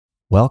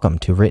Welcome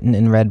to Written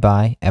and Read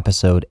By,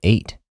 Episode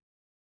 8,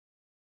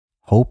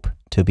 Hope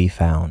to be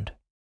Found,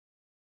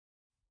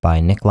 by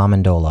Nick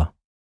LaMendola.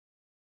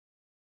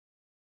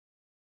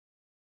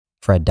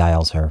 Fred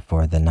dials her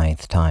for the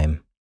 9th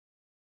time.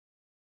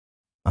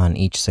 On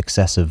each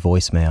successive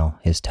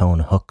voicemail, his tone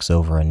hooks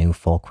over a new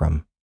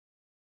fulcrum,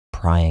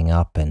 prying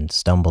up and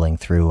stumbling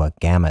through a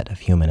gamut of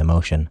human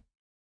emotion.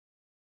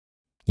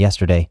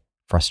 Yesterday,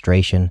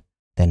 frustration,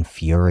 then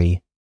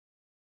fury,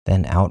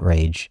 then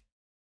outrage.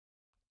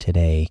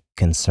 Today,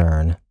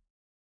 concern,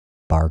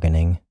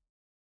 bargaining,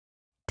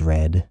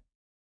 dread.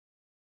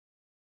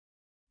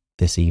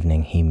 This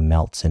evening, he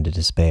melts into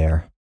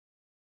despair.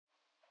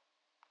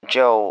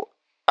 Joe,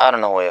 I don't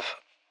know if...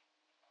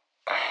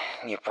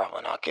 You're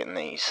probably not getting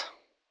these.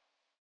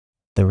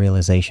 The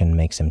realization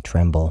makes him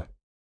tremble.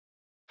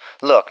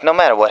 Look, no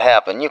matter what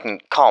happened, you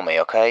can call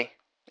me, okay?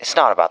 It's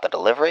not about the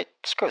delivery.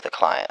 Screw the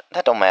client.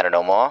 That don't matter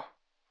no more.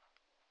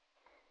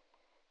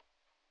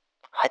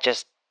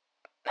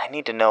 I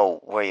need to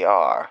know where you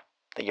are.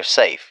 That you're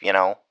safe, you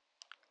know?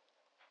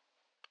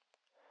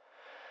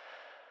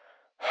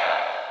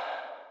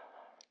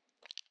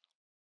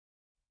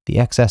 The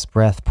excess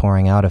breath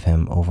pouring out of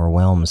him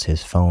overwhelms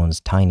his phone's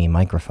tiny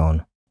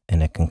microphone,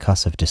 and a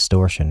concussive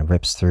distortion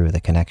rips through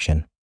the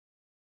connection.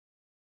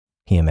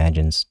 He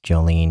imagines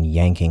Jolene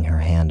yanking her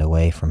hand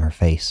away from her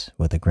face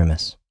with a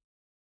grimace.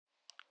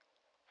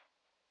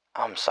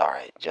 I'm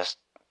sorry. Just,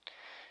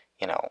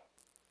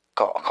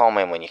 call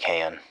me when you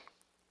can.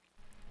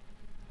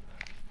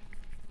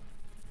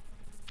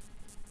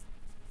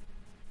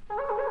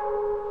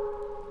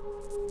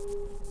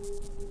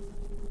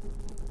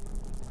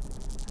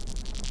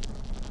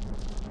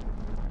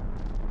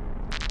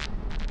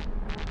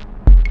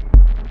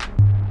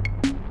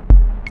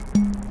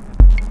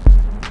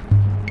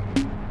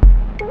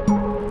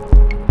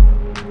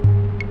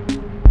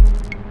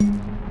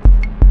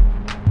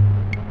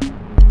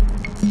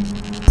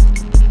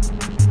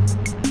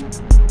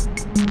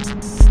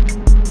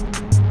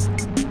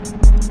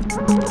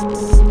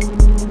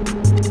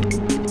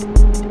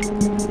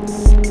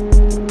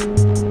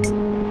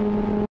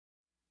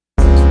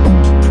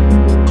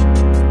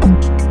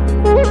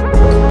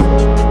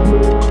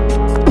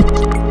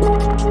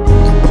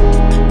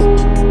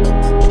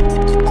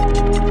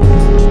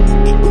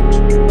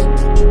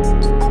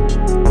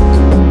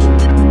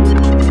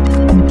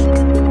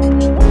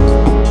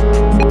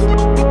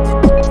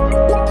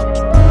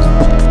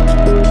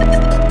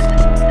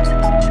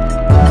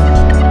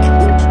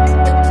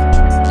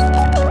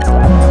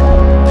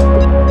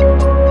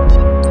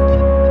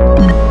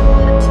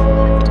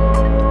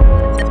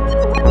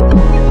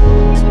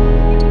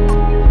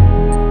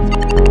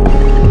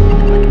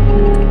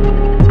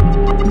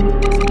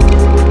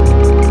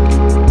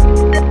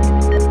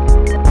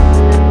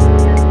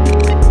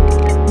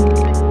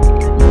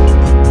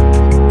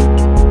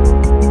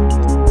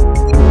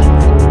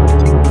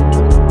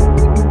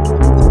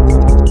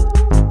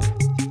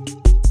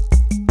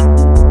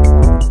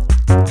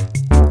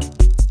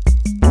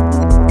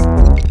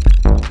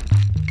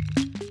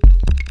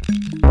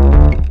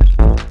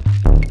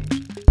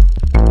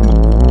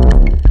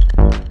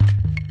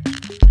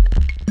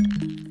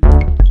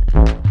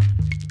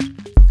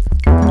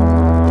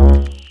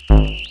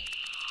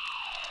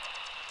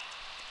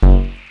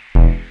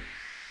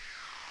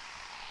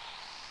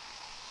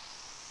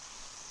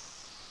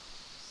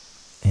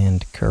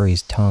 And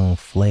Curry's tongue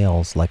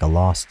flails like a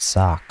lost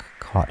sock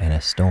caught in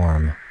a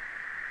storm.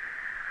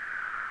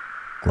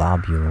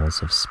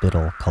 Globules of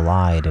spittle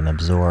collide and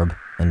absorb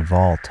and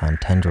vault on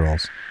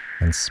tendrils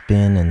and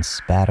spin and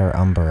spatter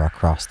umber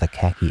across the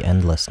khaki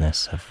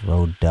endlessness of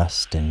road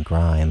dust and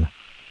grime.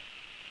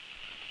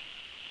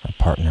 Her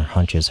partner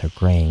hunches her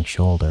graying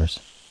shoulders.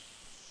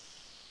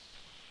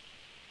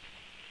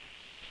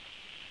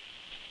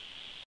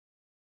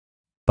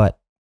 But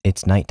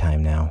it's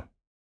nighttime now.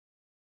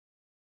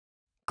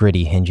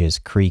 Gritty hinges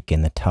creak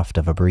in the tuft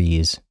of a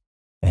breeze,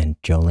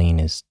 and Jolene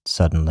is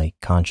suddenly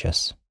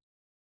conscious.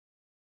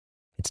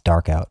 It's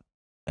dark out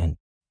and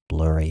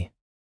blurry.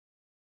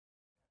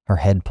 Her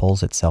head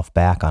pulls itself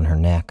back on her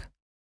neck,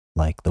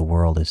 like the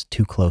world is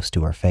too close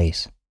to her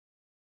face.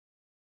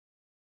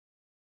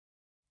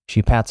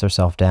 She pats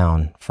herself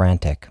down,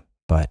 frantic,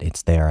 but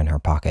it's there in her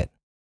pocket.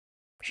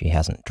 She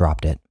hasn't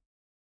dropped it.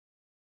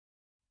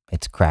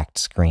 Its cracked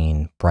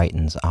screen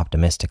brightens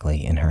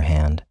optimistically in her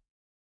hand,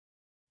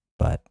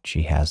 but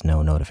she has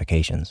no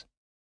notifications.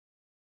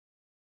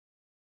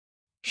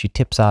 She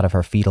tips out of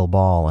her fetal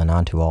ball and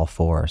onto all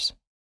fours.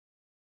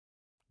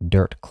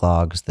 Dirt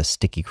clogs the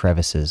sticky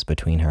crevices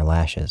between her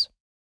lashes.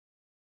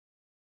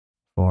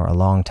 For a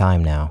long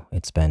time now,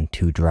 it's been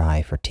too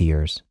dry for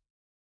tears.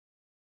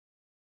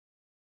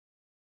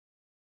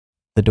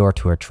 The door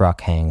to her truck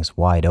hangs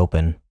wide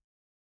open,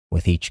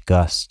 with each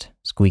gust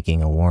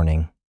squeaking a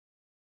warning.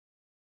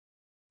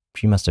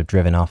 She must have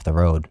driven off the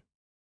road.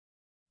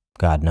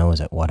 God knows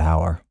at what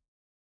hour.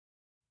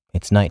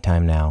 It's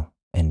nighttime now,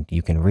 and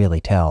you can really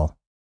tell,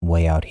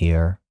 way out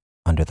here,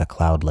 under the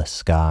cloudless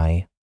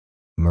sky,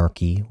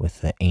 murky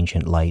with the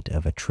ancient light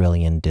of a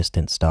trillion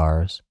distant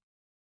stars.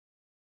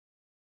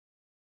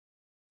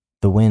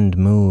 The wind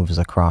moves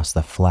across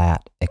the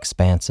flat,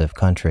 expansive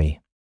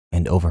country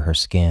and over her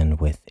skin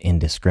with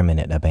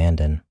indiscriminate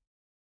abandon.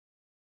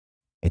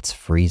 It's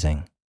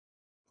freezing,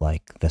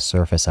 like the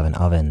surface of an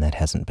oven that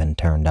hasn't been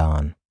turned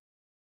on.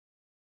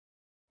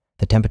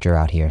 The temperature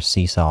out here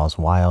seesaws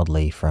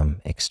wildly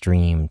from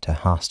extreme to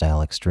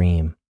hostile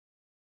extreme,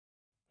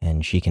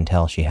 and she can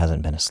tell she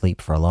hasn't been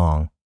asleep for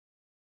long,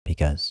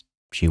 because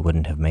she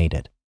wouldn't have made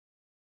it.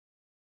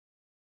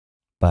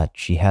 But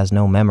she has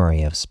no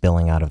memory of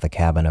spilling out of the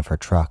cabin of her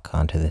truck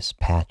onto this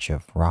patch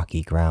of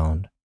rocky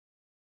ground.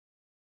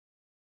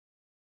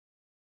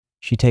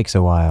 She takes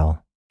a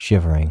while,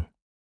 shivering,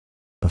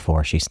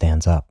 before she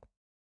stands up.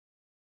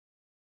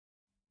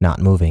 Not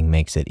moving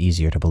makes it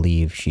easier to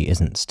believe she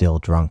isn't still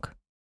drunk.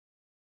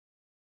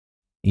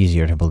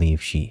 Easier to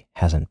believe she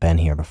hasn't been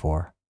here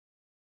before.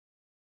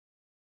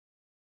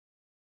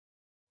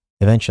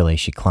 Eventually,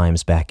 she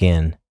climbs back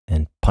in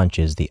and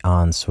punches the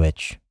on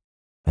switch,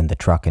 and the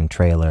truck and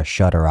trailer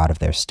shudder out of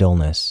their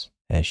stillness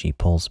as she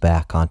pulls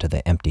back onto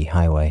the empty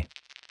highway.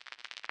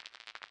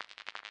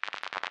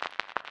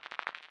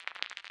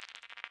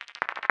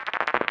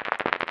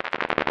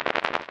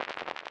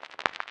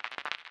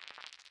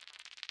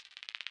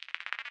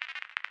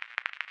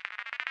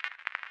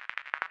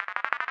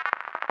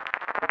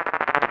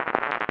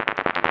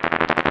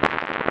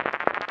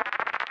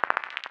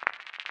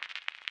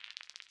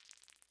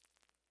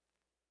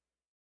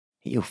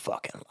 You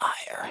fucking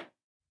liar,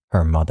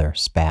 Her mother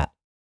spat.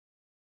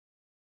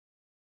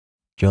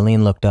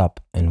 Jolene looked up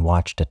and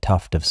watched a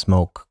tuft of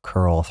smoke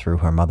curl through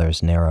her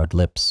mother's narrowed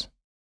lips,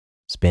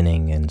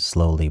 spinning and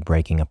slowly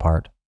breaking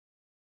apart.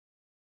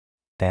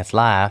 That's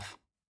life.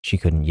 She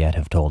couldn't yet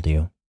have told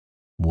you,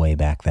 way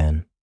back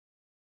then.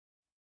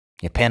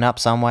 You pin up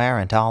somewhere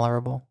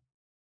intolerable,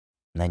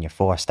 and then you're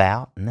forced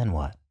out, and then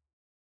what?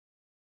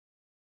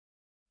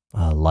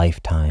 A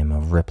lifetime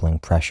of rippling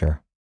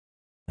pressure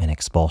and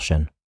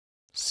expulsion,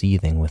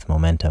 seething with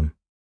momentum.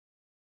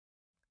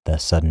 The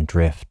sudden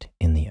drift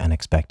in the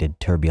unexpected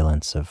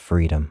turbulence of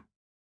freedom.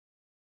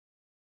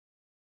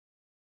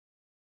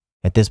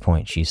 At this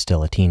point, she's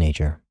still a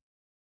teenager.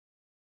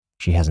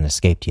 She hasn't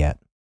escaped yet.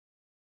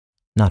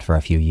 Not for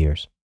a few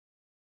years.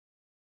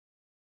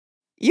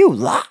 You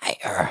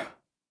liar!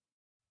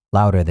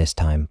 Louder this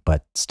time,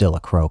 but still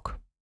a croak.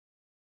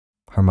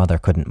 Her mother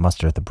couldn't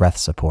muster the breath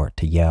support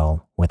to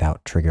yell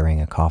without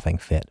triggering a coughing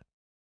fit.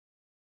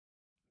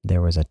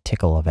 There was a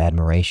tickle of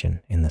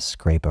admiration in the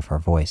scrape of her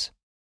voice.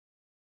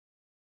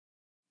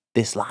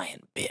 This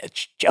lying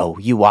bitch, Joe,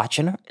 you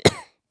watching her?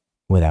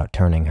 Without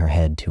turning her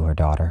head to her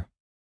daughter.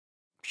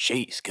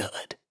 She's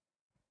good.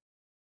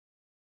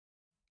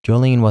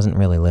 Jolene wasn't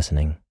really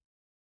listening.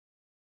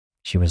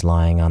 She was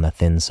lying on the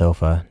thin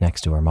sofa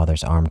next to her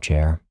mother's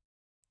armchair,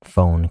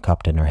 phone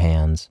cupped in her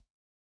hands,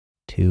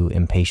 two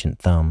impatient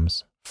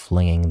thumbs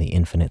flinging the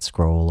infinite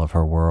scroll of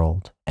her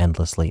world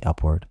endlessly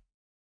upward.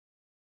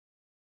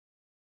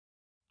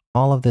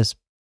 All of this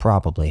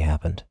probably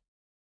happened.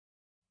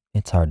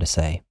 It's hard to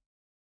say.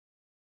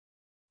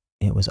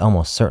 It was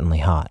almost certainly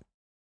hot.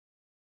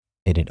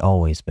 It had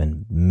always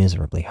been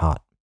miserably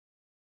hot.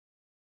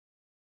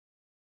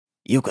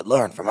 You could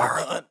learn from her,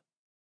 hon.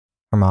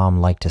 Her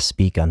mom liked to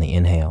speak on the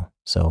inhale,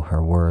 so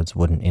her words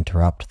wouldn't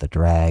interrupt the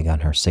drag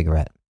on her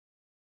cigarette.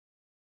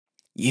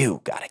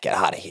 You gotta get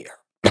out of here.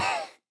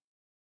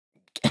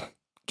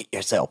 Get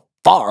yourself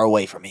far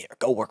away from here.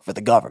 Go work for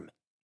the government.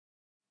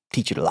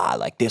 Teach you to lie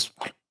like this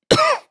one.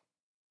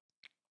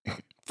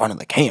 In front of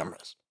the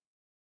cameras.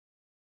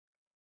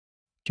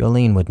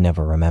 Jolene would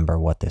never remember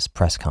what this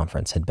press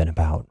conference had been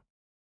about.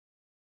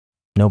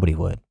 Nobody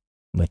would,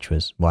 which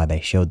was why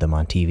they showed them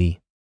on TV.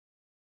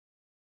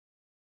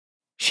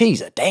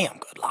 She's a damn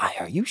good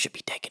liar. You should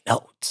be taking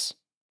notes.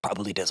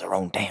 Probably does her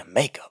own damn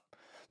makeup.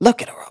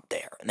 Look at her up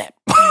there in that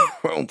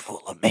room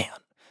full of men.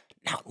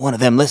 Not one of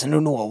them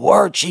listening to a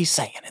word she's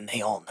saying, and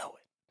they all know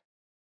it.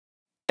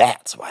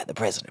 That's why the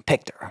president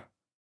picked her.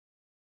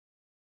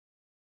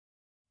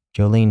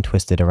 Jolene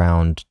twisted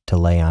around to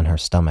lay on her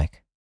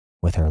stomach,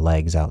 with her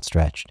legs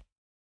outstretched.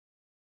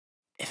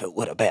 If it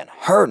would have been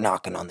her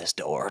knocking on this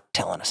door,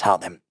 telling us how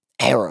them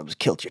Arabs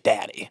killed your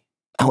daddy,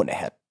 I wouldn't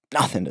have had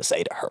nothing to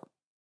say to her.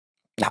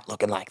 Not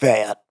looking like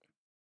that.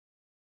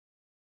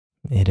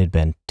 It had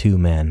been two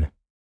men.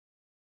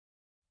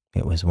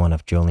 It was one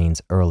of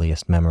Jolene's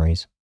earliest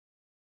memories.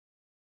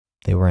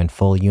 They were in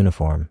full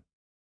uniform,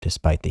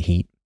 despite the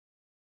heat.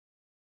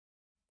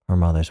 Her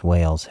mother's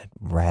wails had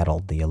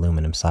rattled the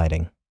aluminum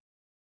siding.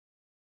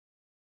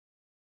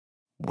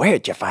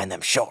 Where'd you find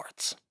them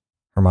shorts?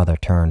 Her mother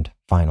turned,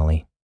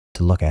 finally,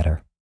 to look at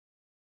her.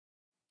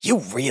 You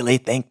really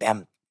think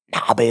them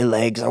knobby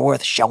legs are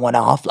worth showing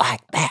off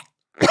like that?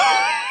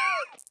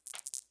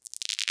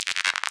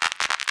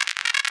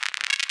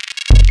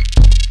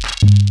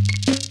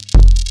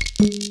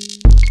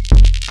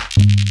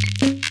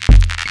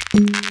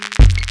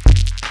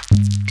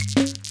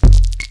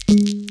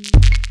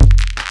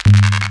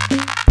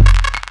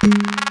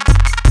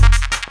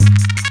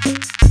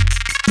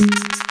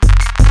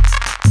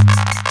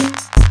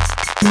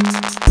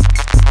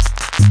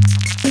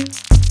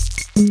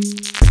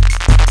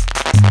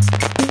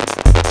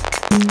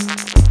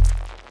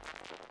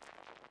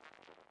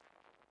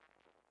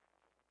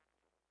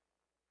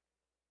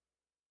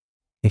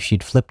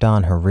 she'd flipped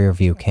on her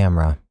rearview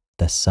camera,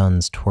 the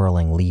sun's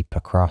twirling leap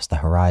across the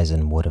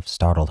horizon would have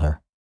startled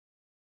her.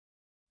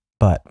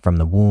 But from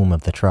the womb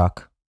of the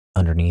truck,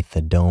 underneath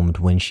the domed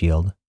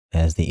windshield,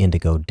 as the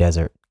indigo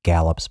desert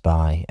gallops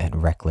by at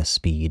reckless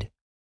speed,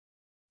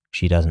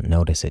 she doesn't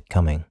notice it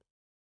coming.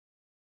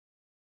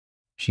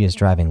 She is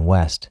driving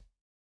west,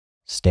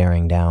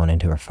 staring down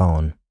into her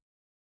phone,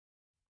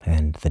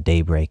 and the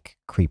daybreak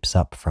creeps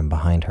up from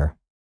behind her.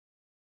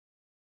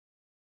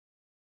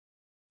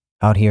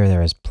 Out here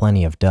there is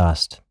plenty of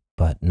dust,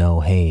 but no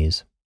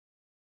haze.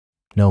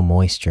 No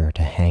moisture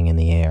to hang in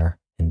the air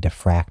and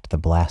diffract the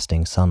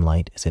blasting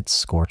sunlight as it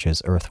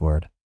scorches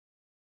earthward.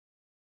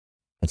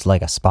 It's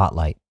like a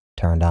spotlight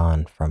turned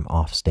on from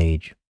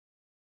offstage.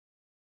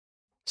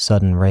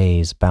 Sudden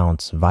rays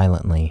bounce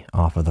violently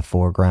off of the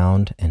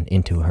foreground and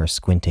into her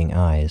squinting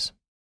eyes.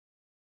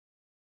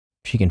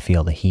 She can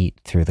feel the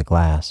heat through the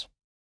glass.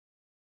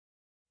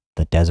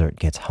 The desert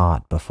gets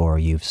hot before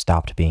you've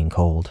stopped being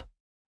cold.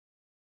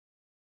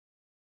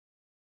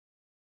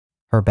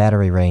 Her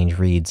battery range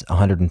reads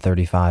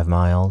 135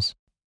 miles,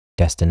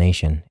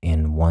 destination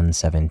in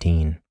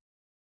 117.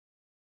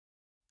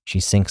 She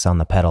sinks on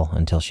the pedal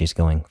until she's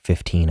going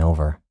 15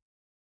 over.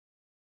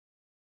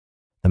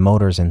 The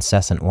motor's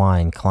incessant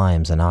whine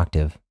climbs an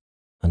octave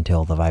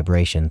until the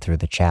vibration through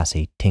the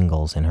chassis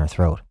tingles in her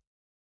throat.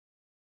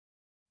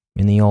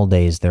 In the old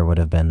days, there would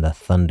have been the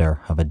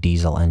thunder of a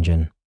diesel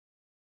engine,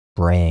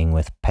 braying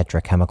with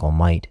petrochemical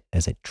might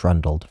as it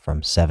trundled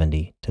from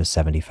 70 to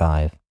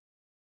 75.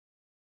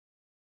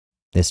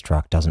 This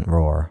truck doesn't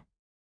roar.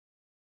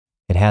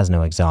 It has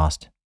no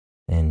exhaust,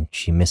 and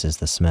she misses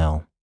the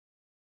smell.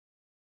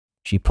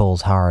 She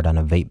pulls hard on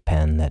a vape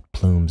pen that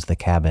plumes the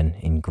cabin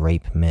in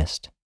grape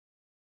mist.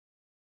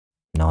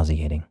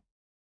 Nauseating.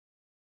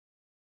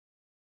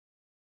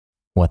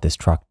 What this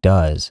truck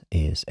does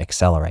is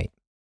accelerate.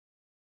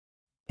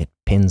 It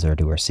pins her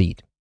to her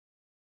seat.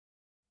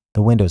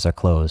 The windows are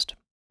closed,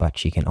 but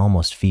she can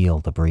almost feel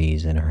the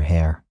breeze in her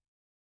hair.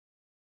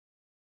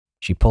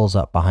 She pulls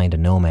up behind a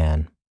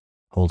no-man,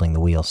 holding the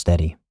wheel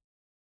steady.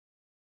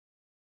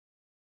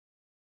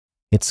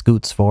 It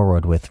scoots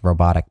forward with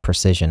robotic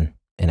precision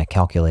in a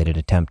calculated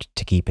attempt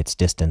to keep its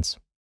distance.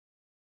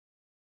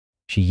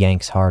 She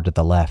yanks hard to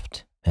the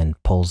left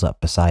and pulls up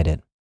beside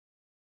it.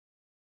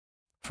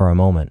 For a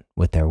moment,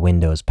 with their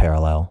windows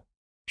parallel,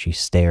 she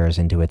stares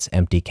into its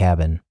empty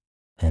cabin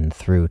and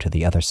through to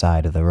the other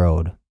side of the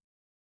road.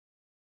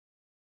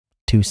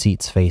 2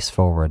 seats face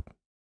forward,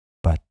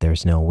 but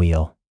there's no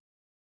wheel.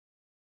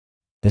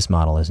 This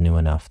model is new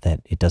enough that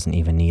it doesn't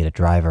even need a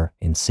driver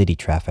in city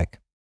traffic,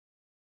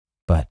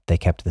 but they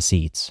kept the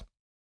seats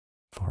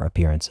for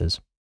appearances.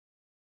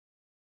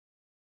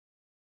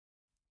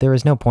 There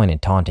is no point in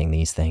taunting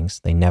these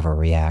things, they never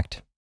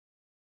react.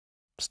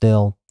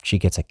 Still, she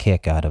gets a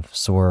kick out of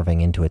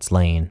swerving into its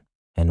lane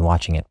and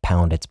watching it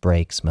pound its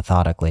brakes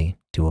methodically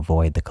to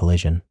avoid the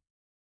collision.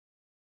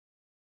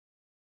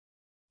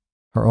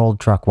 Her old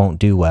truck won't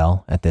do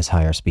well at this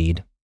higher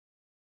speed.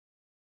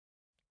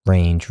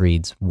 Range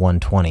reads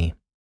 120.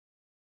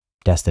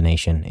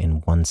 Destination in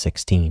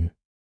 116.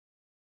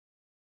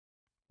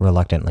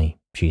 Reluctantly,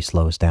 she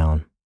slows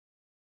down.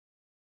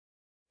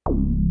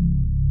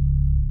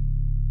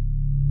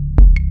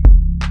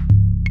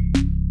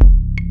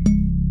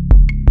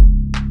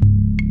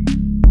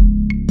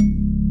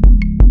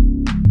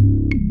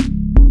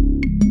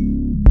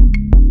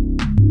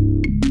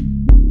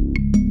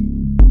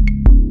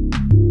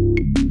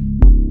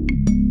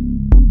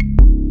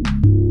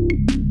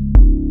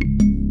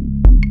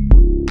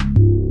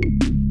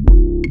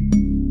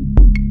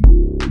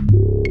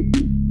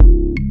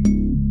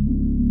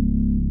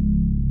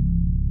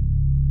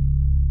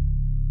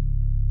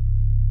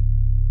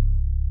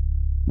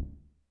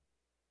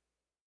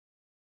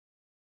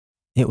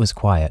 It was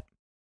quiet.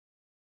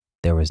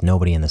 There was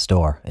nobody in the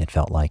store, it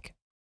felt like.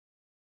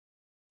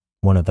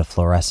 One of the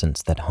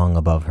fluorescents that hung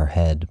above her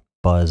head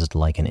buzzed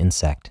like an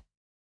insect,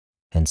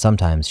 and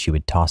sometimes she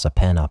would toss a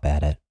pen up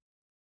at it,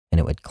 and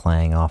it would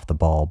clang off the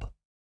bulb,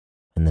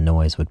 and the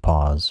noise would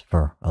pause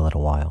for a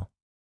little while.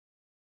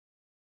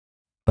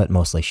 But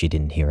mostly she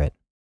didn't hear it.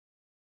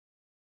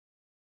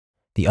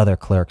 The other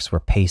clerks were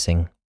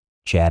pacing,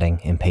 chatting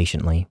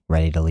impatiently,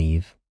 ready to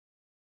leave.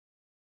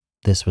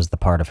 This was the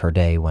part of her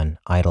day when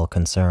idle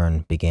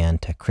concern began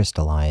to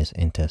crystallize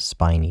into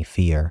spiny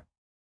fear.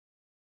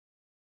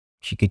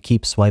 She could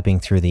keep swiping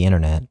through the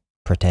internet,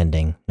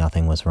 pretending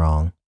nothing was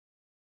wrong,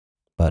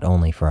 but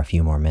only for a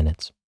few more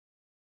minutes.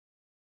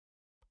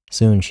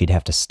 Soon she'd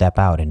have to step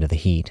out into the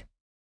heat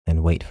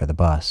and wait for the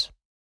bus,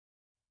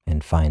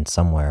 and find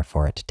somewhere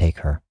for it to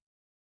take her.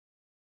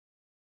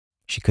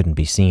 She couldn't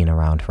be seen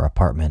around her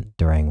apartment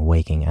during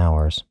waking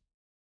hours.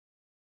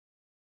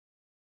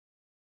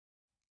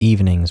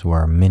 Evenings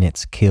were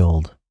minutes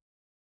killed,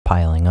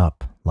 piling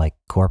up like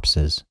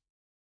corpses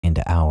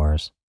into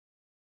hours.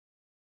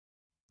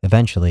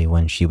 Eventually,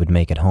 when she would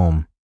make it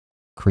home,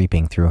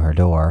 creeping through her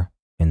door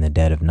in the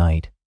dead of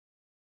night,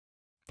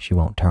 she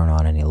won't turn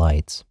on any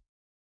lights.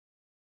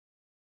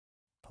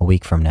 A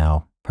week from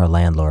now, her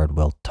landlord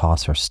will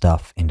toss her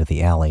stuff into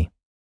the alley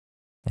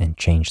and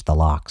change the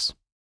locks.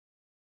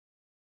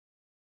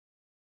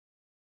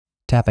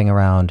 Tapping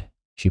around,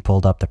 she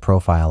pulled up the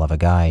profile of a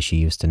guy she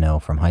used to know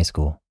from high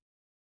school.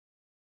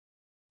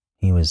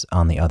 He was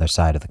on the other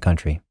side of the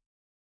country.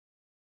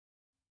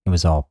 It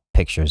was all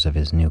pictures of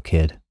his new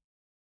kid.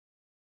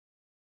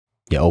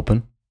 You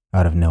open?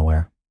 Out of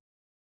nowhere.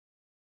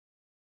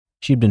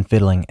 She'd been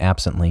fiddling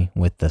absently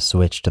with the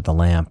switch to the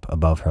lamp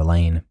above her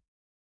lane.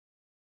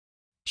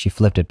 She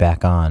flipped it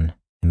back on,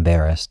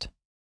 embarrassed,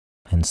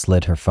 and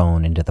slid her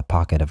phone into the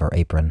pocket of her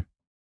apron.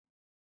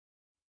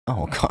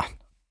 Oh, God,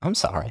 I'm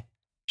sorry.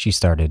 She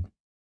started,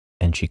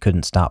 and she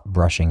couldn't stop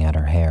brushing at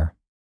her hair.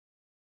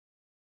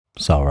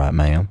 It's all right,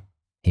 ma'am,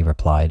 he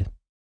replied.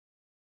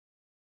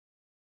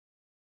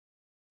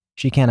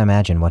 She can't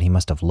imagine what he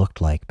must have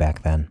looked like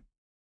back then.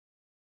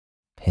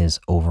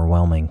 His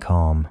overwhelming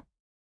calm.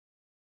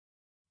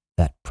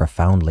 That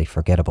profoundly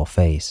forgettable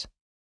face.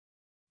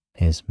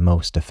 His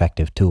most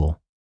effective tool.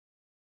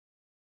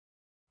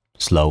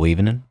 Slow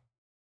evening?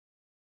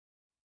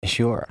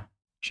 Sure,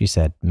 she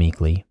said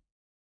meekly.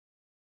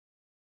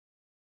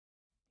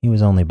 He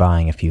was only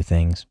buying a few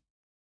things.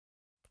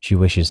 She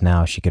wishes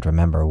now she could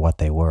remember what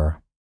they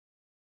were.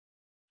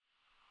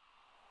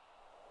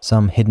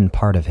 Some hidden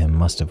part of him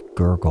must have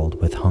gurgled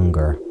with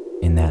hunger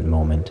in that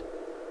moment,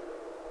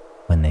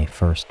 when they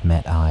first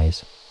met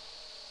eyes.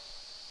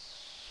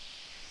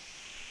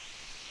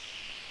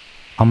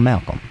 I'm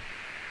Malcolm.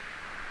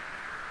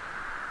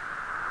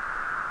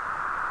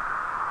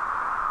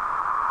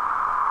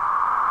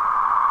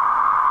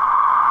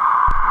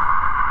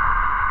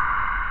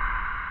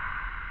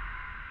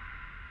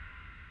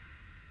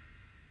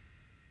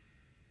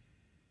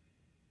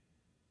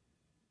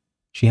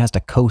 She has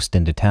to coast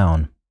into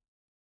town.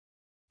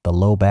 The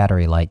low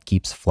battery light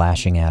keeps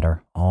flashing at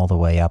her all the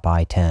way up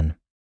I-10.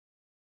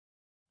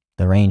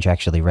 The range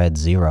actually read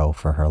 0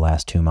 for her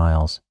last 2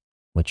 miles,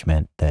 which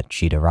meant that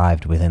she'd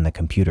arrived within the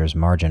computer's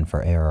margin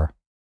for error.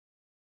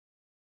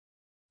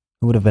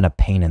 It would have been a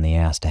pain in the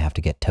ass to have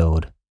to get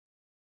towed.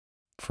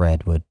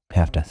 Fred would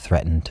have to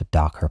threaten to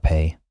dock her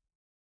pay.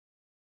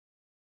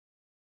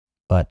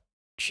 But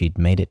she'd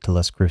made it to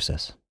Las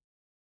Cruces.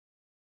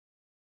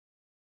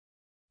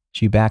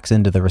 She backs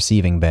into the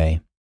receiving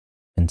bay,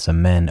 and some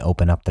men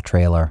open up the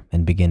trailer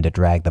and begin to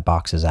drag the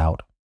boxes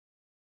out.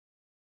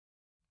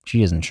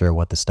 She isn't sure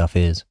what the stuff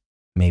is,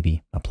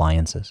 maybe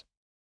appliances.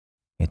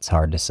 It's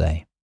hard to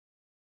say.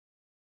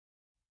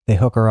 They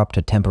hook her up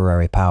to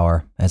temporary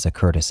power as a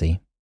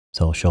courtesy,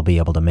 so she'll be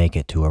able to make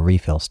it to a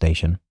refill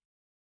station.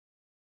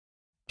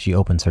 She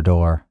opens her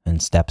door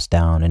and steps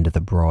down into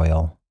the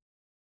broil.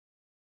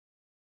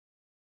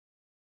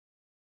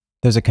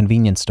 There's a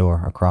convenience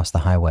store across the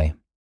highway.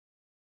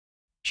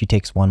 She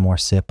takes one more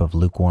sip of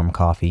lukewarm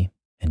coffee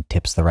and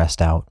tips the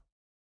rest out,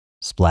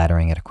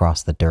 splattering it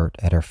across the dirt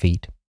at her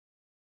feet,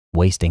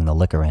 wasting the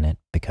liquor in it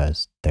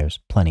because there's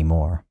plenty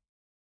more.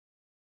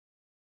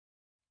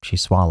 She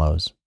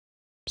swallows,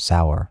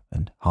 sour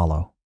and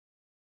hollow.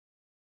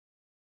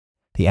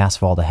 The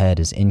asphalt ahead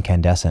is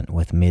incandescent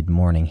with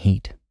mid-morning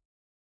heat.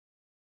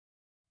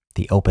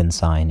 The open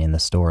sign in the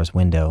store's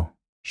window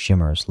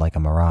shimmers like a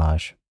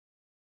mirage.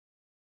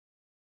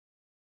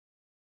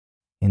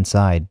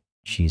 Inside,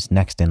 she's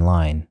next in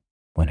line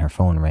when her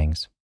phone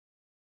rings.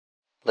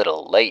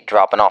 Little late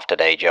dropping off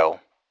today,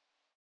 Joe.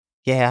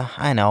 Yeah,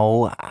 I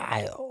know.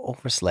 I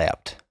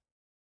overslept.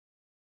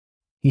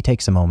 He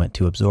takes a moment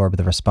to absorb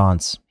the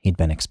response he'd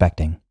been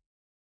expecting.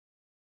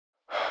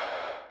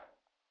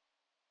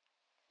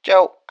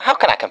 Joe, how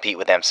can I compete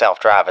with them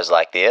self-drivers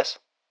like this?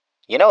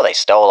 You know they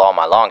stole all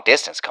my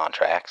long-distance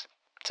contracts.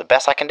 It's the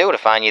best I can do to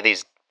find you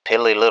these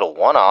piddly little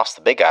one-offs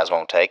the big guys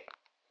won't take.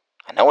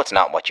 I know it's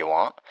not what you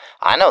want.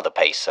 I know the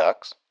pay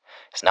sucks.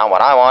 It's not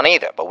what I want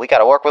either, but we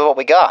gotta work with what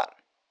we got.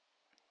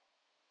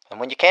 And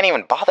when you can't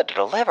even bother to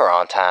deliver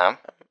on time...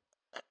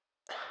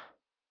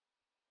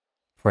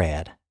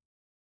 Fred.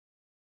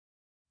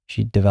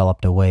 She'd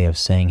developed a way of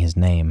saying his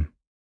name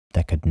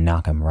that could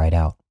knock him right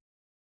out.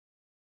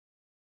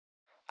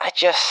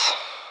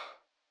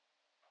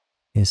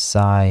 His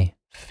sigh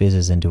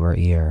fizzes into her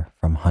ear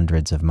from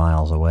hundreds of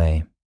miles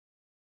away.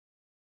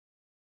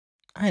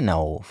 I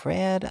know,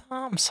 Fred.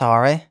 I'm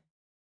sorry.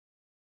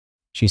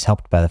 She's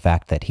helped by the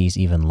fact that he's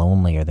even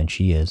lonelier than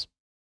she is,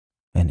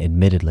 and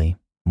admittedly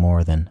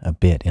more than a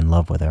bit in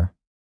love with her.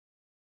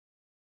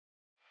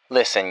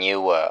 Listen,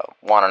 you,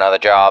 want another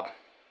job?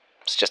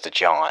 It's just a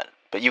jaunt,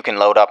 but you can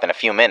load up in a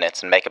few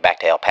minutes and make it back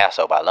to El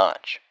Paso by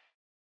lunch.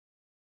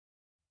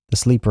 The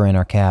sleeper in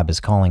her cab is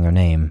calling her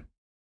name,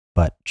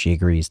 but she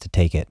agrees to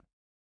take it.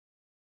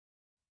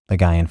 The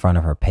guy in front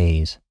of her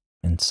pays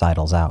and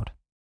sidles out.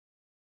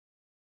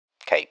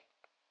 Okay,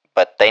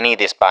 but they need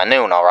this by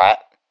noon, all right?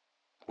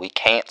 We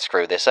can't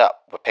screw this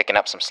up. We're picking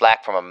up some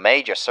slack from a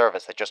major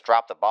service that just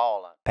dropped the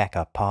ball on...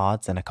 Backup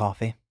pods and a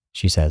coffee,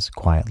 she says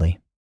quietly.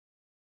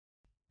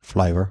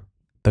 Flavor?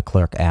 The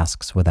clerk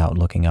asks without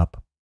looking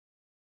up.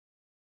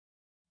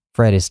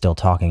 Fred is still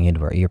talking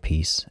into her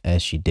earpiece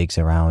as she digs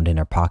around in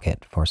her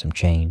pocket for some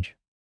change.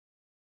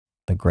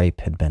 The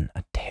grape had been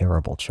a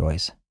terrible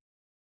choice.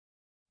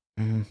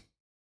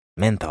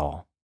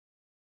 Menthol.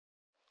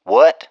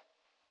 What?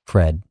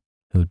 Fred,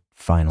 who'd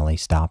finally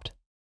stopped.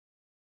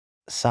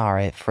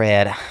 Sorry,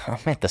 Fred. I'm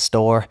at the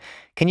store.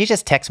 Can you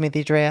just text me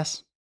the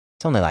address?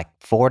 It's only like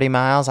 40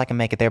 miles. I can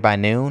make it there by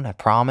noon, I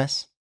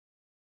promise.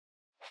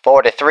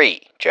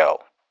 43, Joe.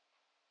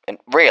 And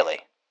really,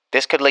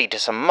 this could lead to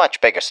some much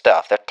bigger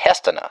stuff. They're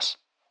testing us.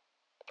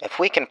 If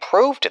we can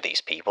prove to these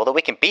people that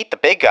we can beat the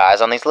big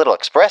guys on these little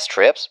express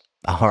trips.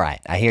 All right,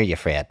 I hear you,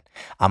 Fred.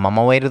 I'm on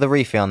my way to the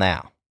refill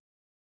now.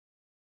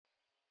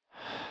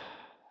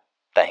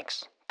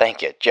 Thanks.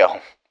 Thank you,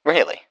 Joe.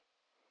 Really.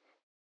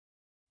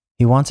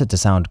 He wants it to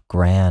sound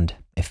grand,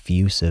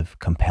 effusive,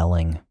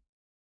 compelling.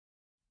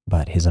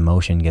 But his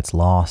emotion gets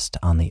lost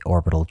on the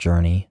orbital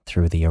journey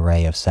through the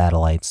array of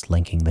satellites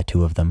linking the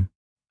two of them,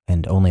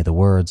 and only the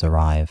words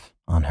arrive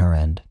on her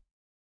end.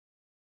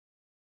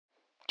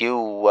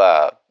 You,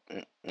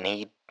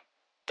 need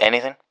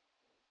anything?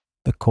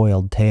 The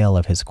coiled tail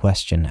of his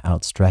question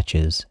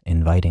outstretches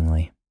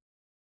invitingly.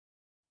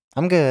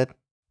 I'm good.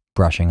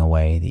 Brushing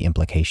away the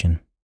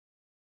implication.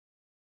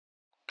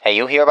 Hey,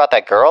 you hear about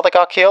that girl that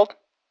got killed?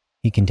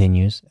 He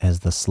continues as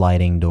the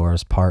sliding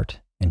doors part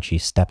and she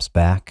steps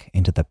back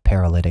into the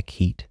paralytic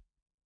heat.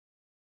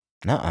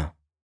 Nuh-uh.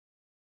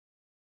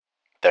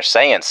 They're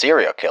saying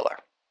serial killer.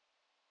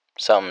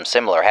 Something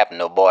similar happened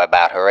to a boy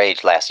about her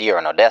age last year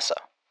in Odessa.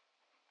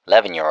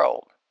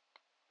 11-year-old.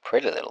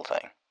 Pretty little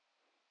thing.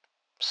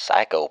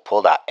 Psycho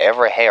pulled out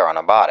every hair on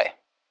her body.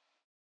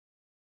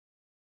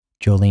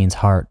 Jolene's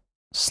heart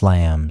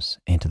slams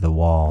into the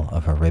wall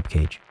of her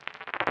ribcage.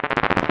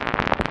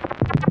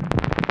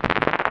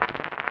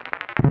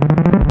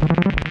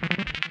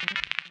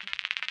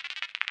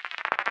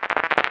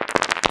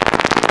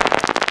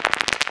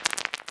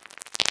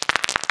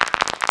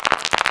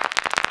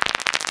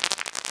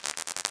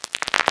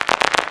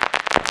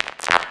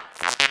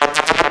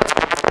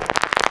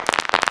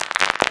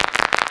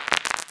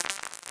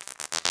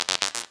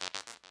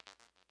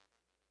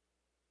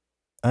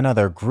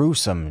 Another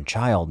gruesome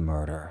child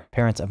murder.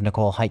 Parents of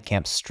Nicole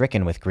Heitkamp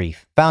stricken with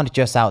grief. Found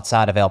just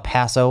outside of El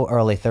Paso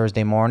early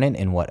Thursday morning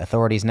in what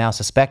authorities now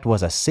suspect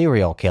was a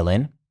serial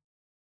killing.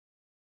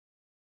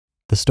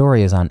 The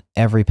story is on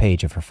every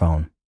page of her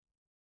phone.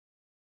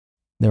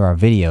 There are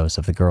videos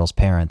of the girl's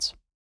parents,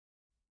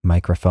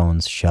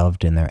 microphones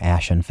shoved in their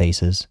ashen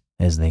faces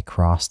as they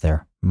cross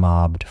their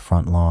mobbed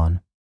front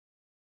lawn.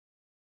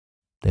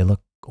 They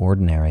look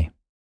ordinary.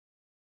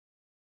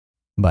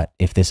 But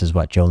if this is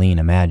what Jolene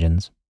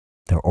imagines,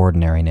 their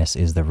ordinariness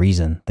is the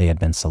reason they had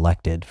been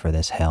selected for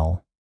this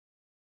hell.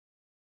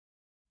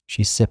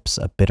 She sips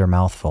a bitter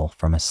mouthful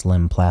from a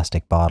slim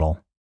plastic bottle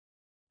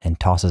and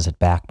tosses it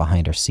back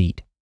behind her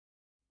seat,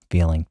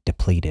 feeling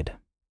depleted.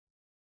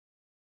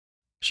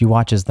 She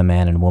watches the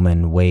man and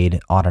woman wade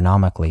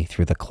autonomically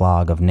through the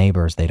clog of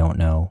neighbors they don't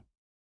know,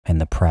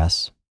 and the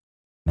press,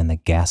 and the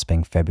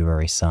gasping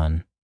February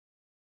sun,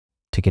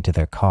 to get to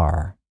their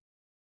car,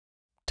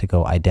 to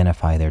go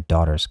identify their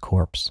daughter's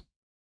corpse.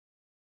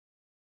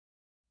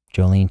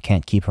 Jolene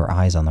can't keep her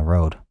eyes on the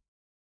road.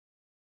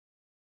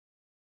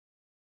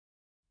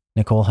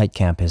 Nicole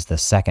Heitkamp is the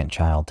second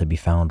child to be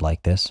found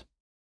like this.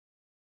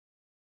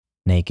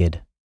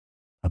 Naked,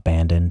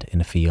 abandoned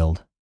in a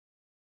field,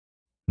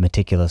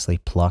 meticulously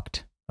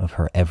plucked of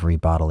her every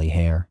bodily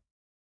hair.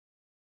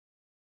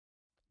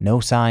 No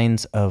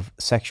signs of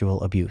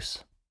sexual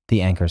abuse,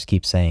 the anchors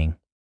keep saying,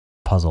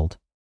 puzzled.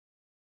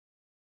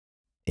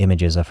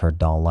 Images of her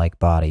doll-like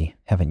body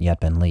haven't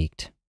yet been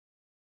leaked.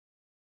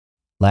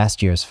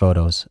 Last year's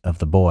photos of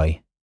the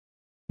boy,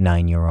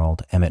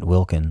 9-year-old Emmett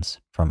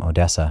Wilkins from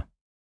Odessa,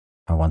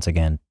 are once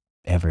again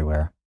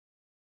everywhere.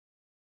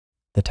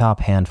 The top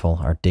handful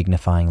are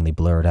dignifyingly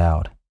blurred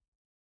out,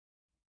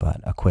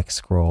 but a quick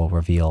scroll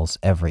reveals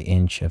every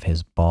inch of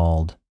his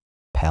bald,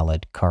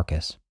 pallid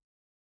carcass.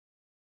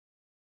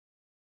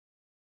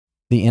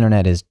 The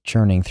internet is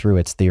churning through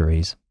its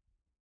theories.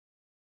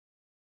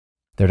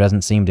 There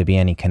doesn't seem to be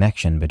any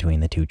connection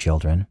between the two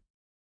children.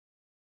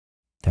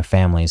 Their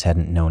families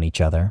hadn't known each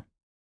other.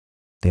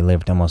 They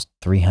lived almost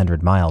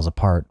 300 miles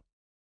apart.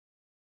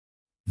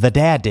 The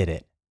dad did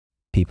it,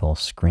 people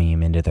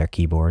scream into their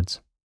keyboards.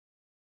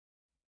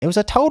 It was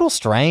a total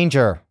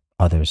stranger,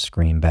 others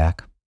scream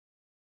back.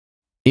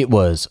 It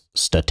was,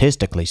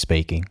 statistically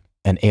speaking,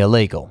 an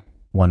illegal,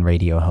 one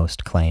radio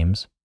host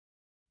claims,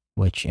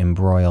 which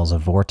embroils a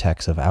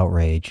vortex of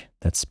outrage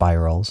that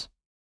spirals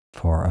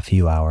for a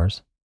few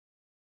hours.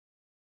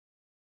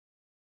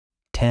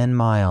 10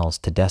 miles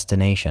to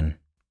destination,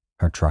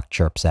 her truck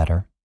chirps at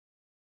her.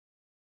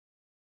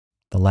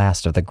 The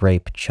last of the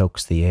grape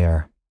chokes the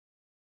air.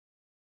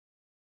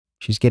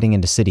 She's getting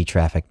into city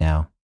traffic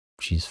now.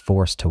 She's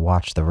forced to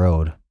watch the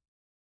road.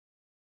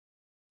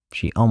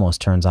 She almost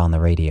turns on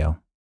the radio,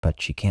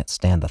 but she can't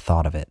stand the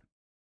thought of it.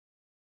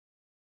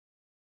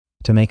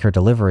 To make her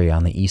delivery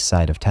on the east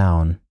side of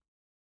town,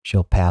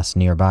 she'll pass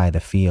nearby the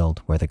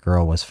field where the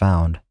girl was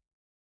found.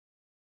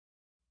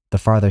 The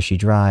farther she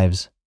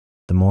drives,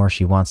 the more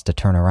she wants to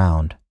turn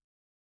around.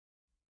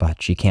 But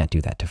she can't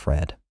do that to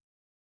Fred.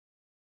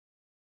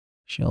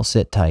 She'll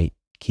sit tight,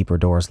 keep her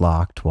doors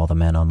locked while the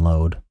men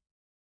unload,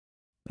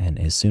 and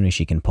as soon as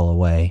she can pull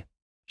away,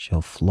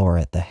 she'll floor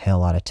it the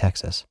hell out of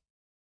Texas.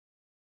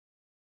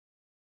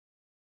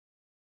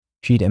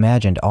 She'd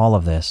imagined all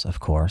of this, of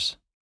course,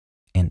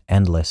 in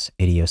endless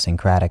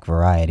idiosyncratic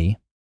variety,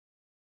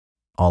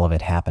 all of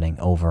it happening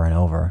over and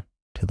over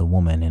to the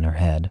woman in her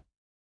head.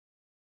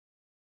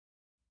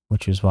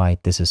 Which is why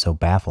this is so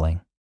baffling.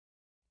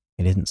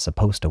 It isn't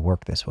supposed to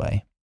work this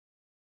way.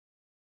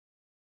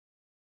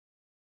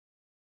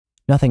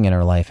 Nothing in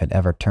her life had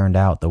ever turned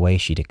out the way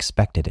she'd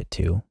expected it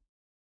to.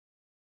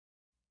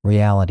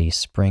 Reality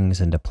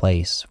springs into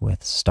place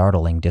with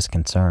startling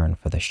disconcern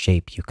for the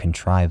shape you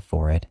contrive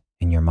for it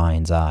in your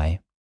mind's eye.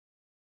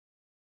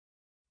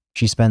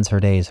 She spends her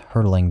days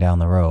hurtling down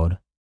the road,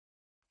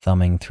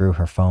 thumbing through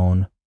her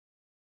phone,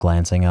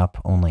 glancing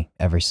up only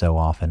every so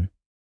often,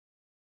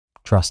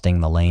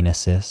 trusting the lane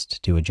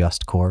assist to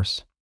adjust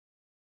course,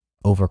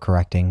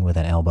 overcorrecting with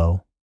an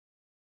elbow.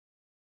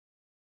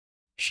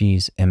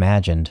 She's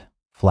imagined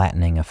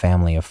flattening a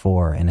family of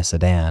 4 in a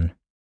sedan,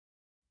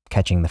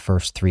 catching the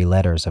first 3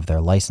 letters of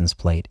their license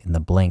plate in the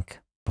blink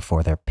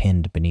before they're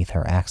pinned beneath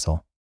her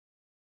axle.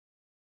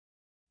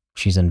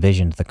 She's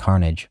envisioned the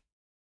carnage,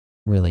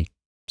 really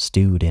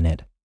stewed in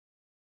it,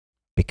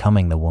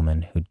 becoming the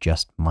woman who'd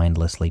just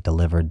mindlessly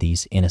delivered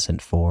these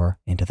innocent 4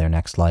 into their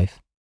next life.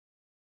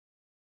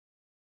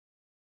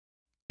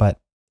 But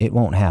it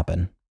won't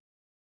happen.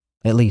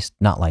 At least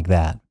not like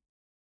that.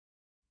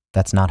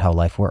 That's not how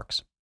life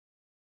works.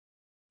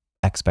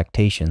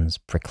 Expectations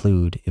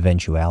preclude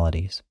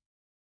eventualities.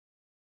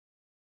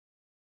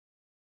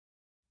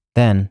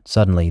 Then,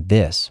 suddenly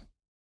this,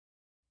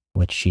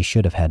 which she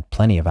should have had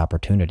plenty of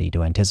opportunity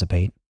to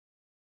anticipate,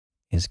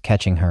 is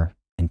catching her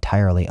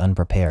entirely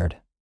unprepared.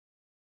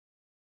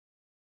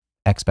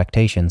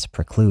 Expectations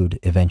preclude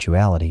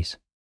eventualities,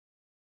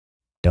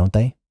 don't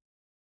they?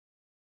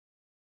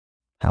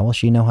 How will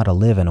she know how to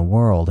live in a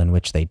world in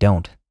which they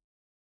don't?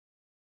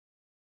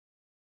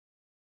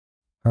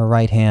 Her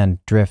right hand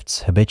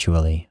drifts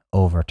habitually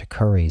over to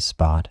Curry's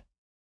spot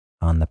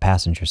on the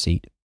passenger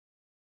seat.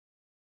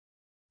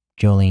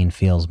 Jolene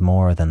feels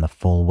more than the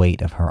full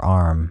weight of her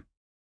arm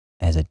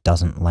as it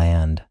doesn't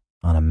land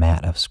on a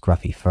mat of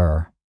scruffy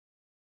fur.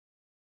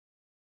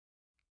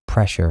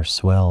 Pressure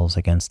swells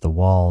against the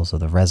walls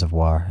of the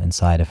reservoir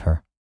inside of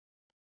her.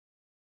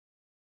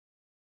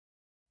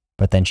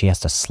 But then she has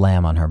to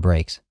slam on her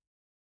brakes.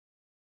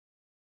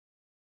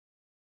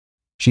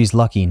 She's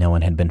lucky no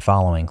one had been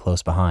following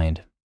close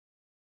behind.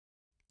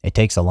 It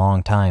takes a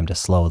long time to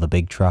slow the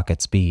big truck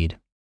at speed,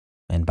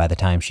 and by the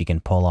time she can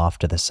pull off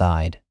to the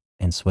side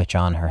and switch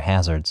on her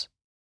hazards,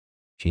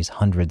 she's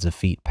hundreds of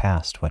feet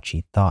past what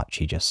she thought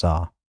she just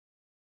saw.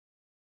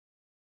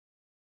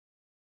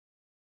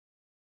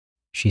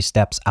 She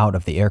steps out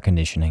of the air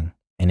conditioning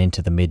and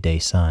into the midday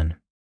sun.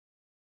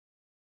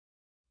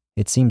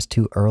 It seems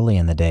too early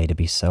in the day to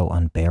be so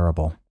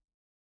unbearable.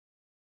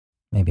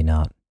 Maybe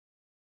not.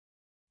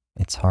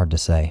 It's hard to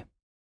say.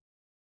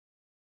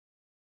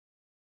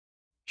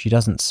 She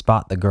doesn't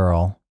spot the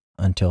girl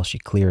until she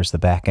clears the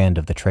back end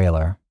of the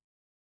trailer.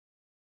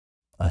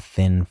 A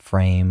thin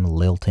frame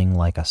lilting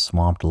like a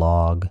swamped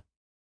log,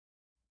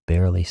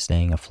 barely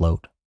staying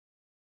afloat.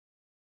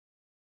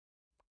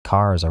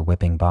 Cars are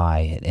whipping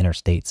by at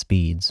interstate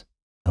speeds,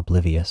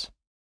 oblivious.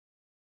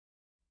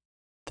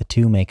 The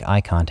two make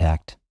eye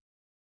contact,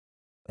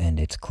 and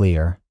it's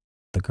clear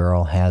the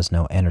girl has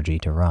no energy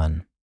to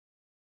run.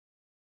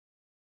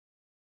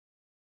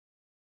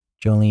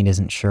 Jolene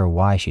isn't sure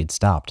why she'd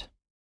stopped.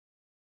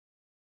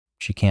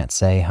 She can't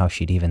say how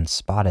she'd even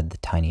spotted the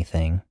tiny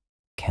thing,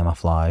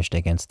 camouflaged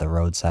against the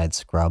roadside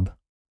scrub.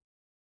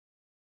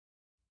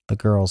 The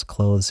girl's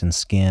clothes and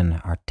skin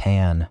are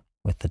tan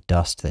with the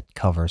dust that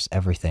covers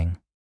everything.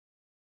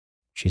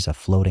 She's a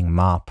floating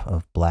mop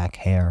of black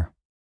hair.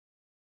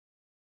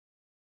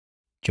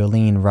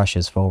 Jolene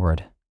rushes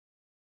forward,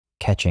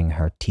 catching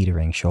her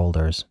teetering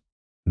shoulders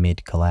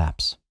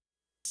mid-collapse.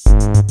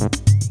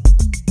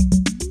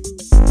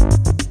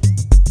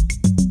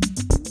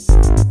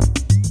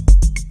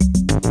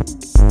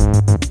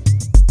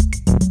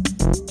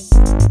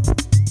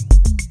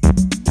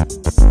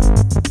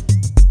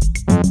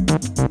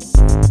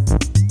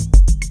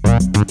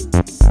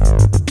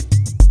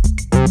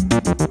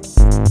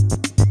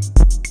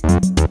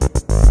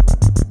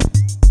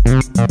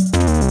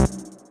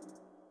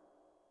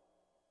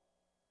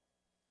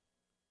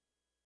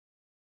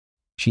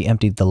 She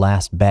emptied the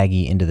last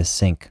baggie into the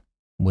sink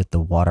with the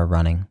water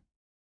running.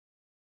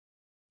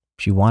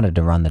 She wanted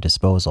to run the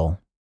disposal,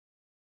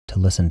 to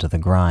listen to the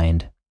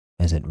grind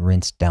as it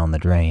rinsed down the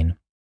drain,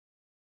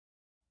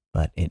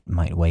 but it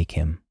might wake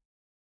him.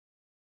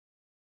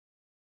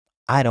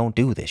 I don't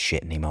do this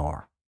shit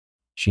anymore,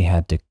 she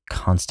had to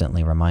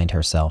constantly remind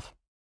herself.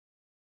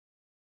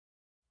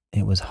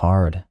 It was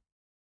hard.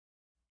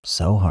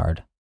 So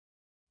hard.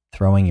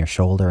 Throwing your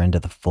shoulder into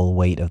the full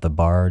weight of the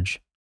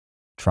barge,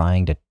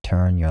 trying to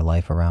turn your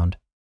life around.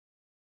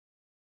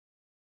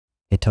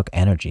 It took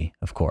energy,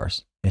 of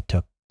course, It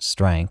took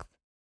strength.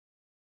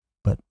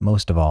 But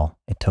most of all,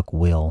 it took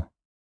will.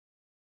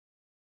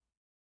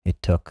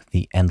 It took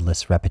the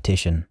endless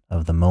repetition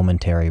of the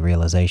momentary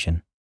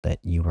realization that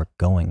you were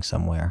going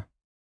somewhere.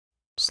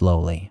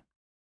 Slowly.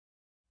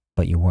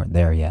 But you weren't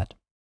there yet.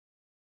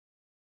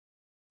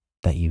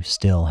 That you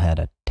still had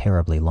a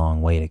terribly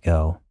long way to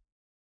go.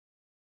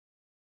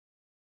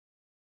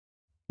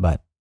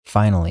 But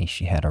finally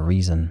she had a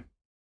reason.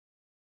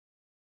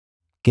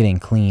 Getting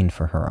clean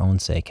for her own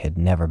sake had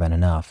never been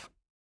enough.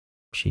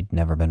 She'd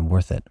never been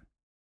worth it.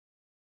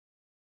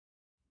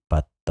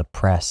 But the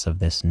press of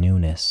this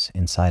newness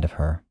inside of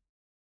her,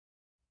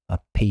 a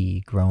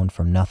pea grown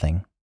from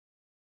nothing,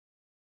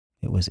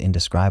 it was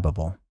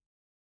indescribable.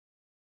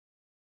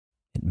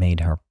 It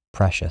made her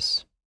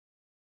precious.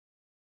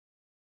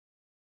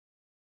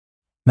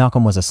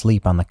 Malcolm was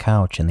asleep on the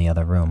couch in the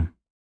other room.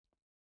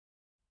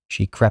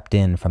 She crept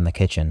in from the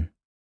kitchen,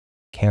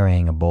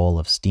 carrying a bowl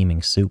of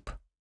steaming soup,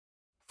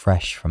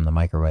 fresh from the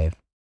microwave.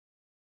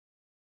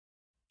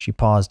 She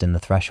paused in the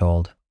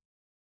threshold,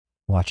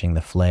 watching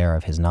the flare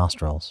of his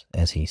nostrils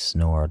as he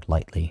snored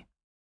lightly.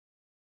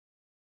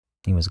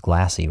 He was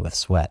glassy with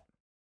sweat.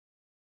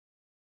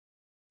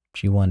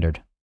 She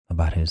wondered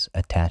about his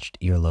attached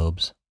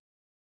earlobes,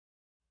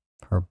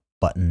 her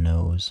button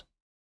nose.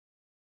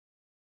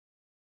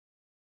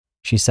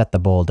 She set the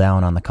bowl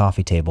down on the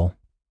coffee table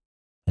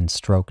and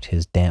stroked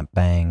his damp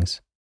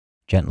bangs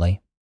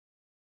gently.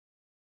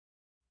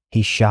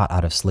 He shot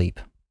out of sleep,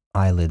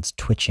 eyelids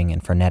twitching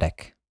and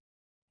frenetic,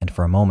 and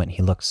for a moment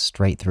he looked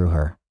straight through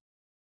her,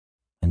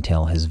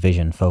 until his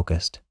vision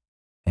focused,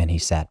 and he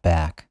sat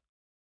back,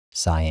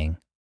 sighing.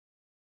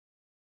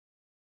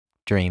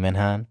 "Dreamin',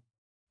 hon?"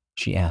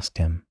 She asked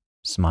him,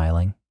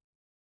 smiling.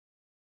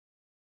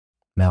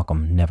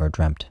 Malcolm never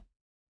dreamt.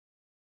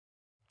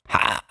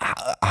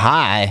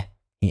 Hi,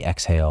 he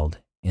exhaled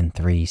in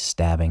 3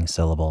 stabbing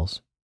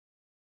syllables.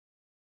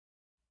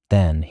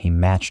 Then he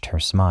matched her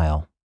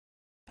smile,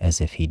 as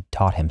if he'd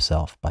taught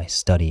himself by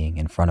studying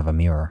in front of a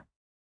mirror.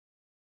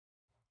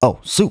 "Oh,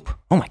 soup!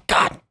 Oh my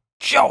God,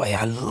 Joey,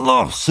 I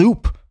love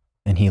soup!"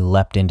 And he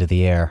leapt into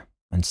the air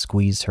and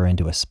squeezed her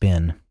into a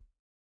spin.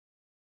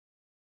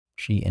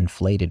 She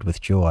inflated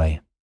with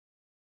joy.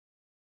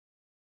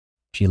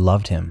 She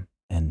loved him,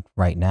 and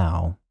right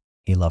now,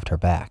 he loved her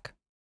back.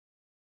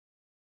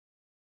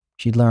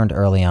 She'd learned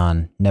early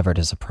on never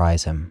to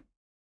surprise him,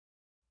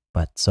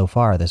 but so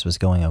far this was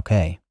going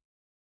okay.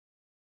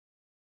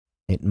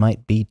 It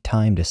might be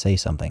time to say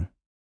something,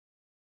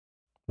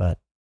 but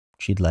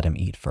she'd let him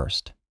eat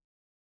first.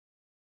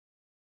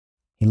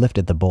 He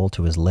lifted the bowl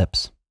to his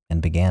lips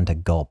and began to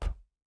gulp.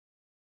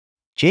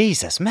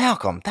 "Jesus,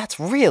 Malcolm, that's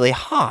really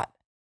hot."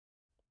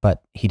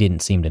 But he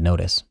didn't seem to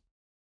notice.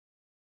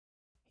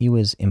 He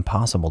was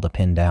impossible to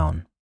pin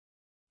down.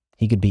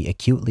 He could be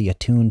acutely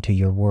attuned to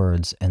your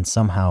words and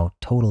somehow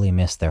totally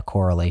miss their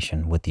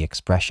correlation with the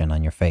expression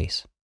on your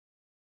face.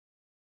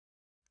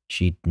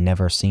 She'd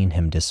never seen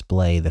him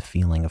display the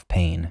feeling of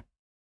pain.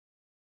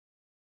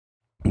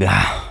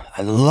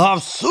 "I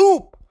love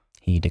soup,"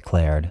 he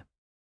declared,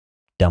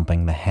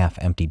 dumping the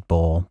half-emptied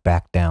bowl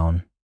back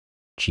down,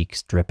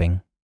 cheeks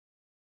dripping.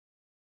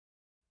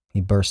 He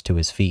burst to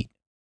his feet,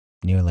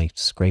 nearly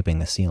scraping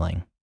the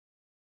ceiling,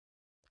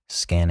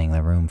 scanning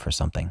the room for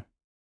something.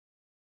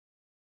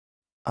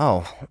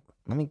 "Oh,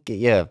 let me get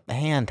you a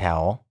hand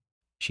towel,"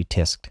 she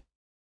tisked,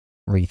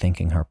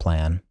 rethinking her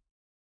plan.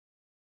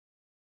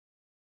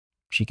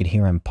 She could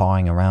hear him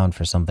pawing around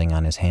for something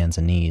on his hands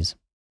and knees,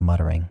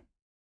 muttering.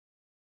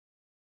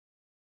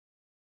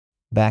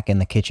 Back in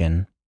the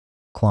kitchen,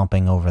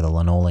 clomping over the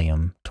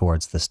linoleum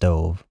towards the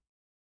stove,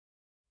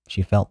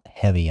 she felt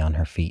heavy on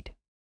her feet.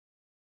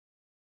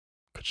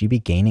 Could she be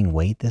gaining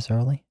weight this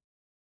early?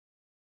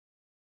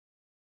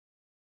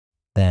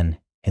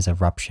 Then his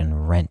eruption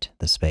rent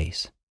the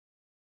space.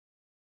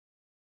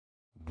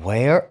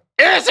 "Where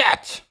is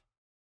it?"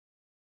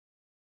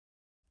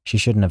 She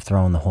shouldn't have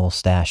thrown the whole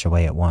stash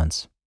away at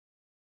once.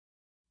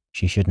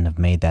 She shouldn't have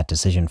made that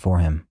decision for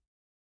him.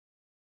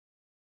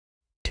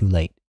 Too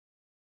late.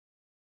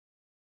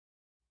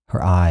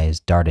 Her eyes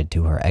darted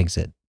to her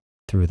exit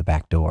through the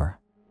back door.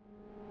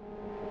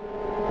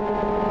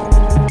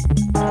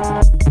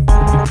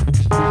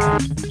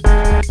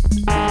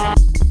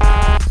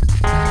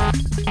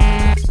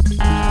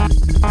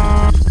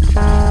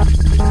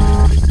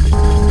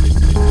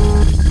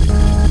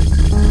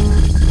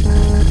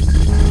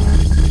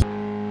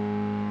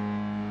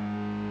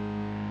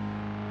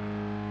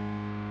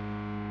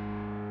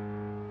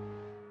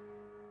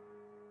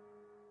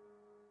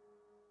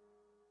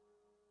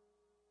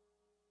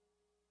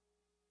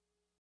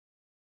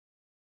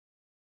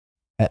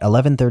 At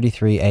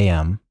 11:33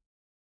 a.m.,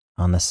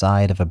 on the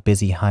side of a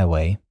busy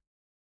highway,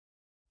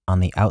 on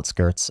the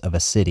outskirts of a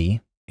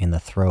city in the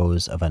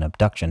throes of an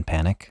abduction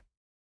panic,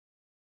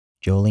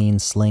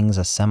 Jolene slings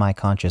a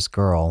semi-conscious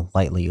girl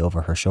lightly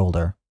over her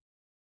shoulder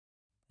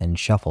and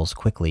shuffles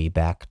quickly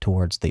back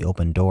towards the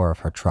open door of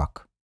her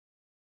truck.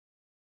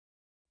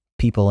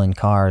 People in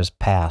cars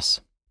pass.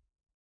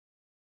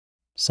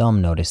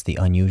 Some notice the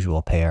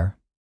unusual pair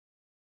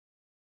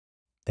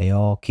They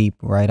all keep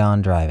right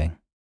on driving.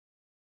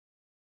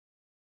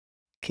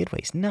 Kid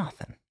weighs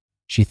nothing.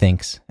 She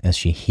thinks as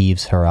she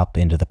heaves her up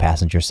into the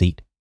passenger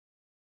seat.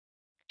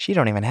 She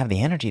don't even have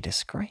the energy to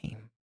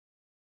scream.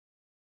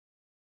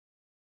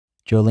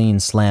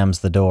 Jolene slams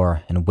the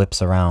door and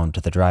whips around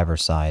to the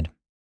driver's side.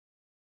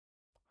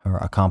 Her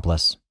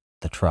accomplice,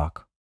 the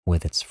truck,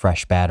 with its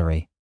fresh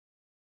battery,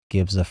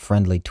 gives a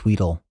friendly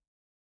tweedle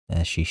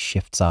as she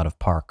shifts out of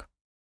park.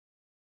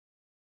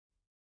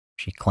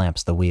 She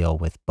clamps the wheel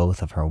with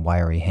both of her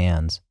wiry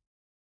hands,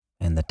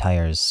 and the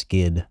tires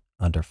skid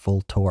under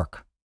full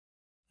torque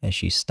as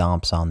she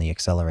stomps on the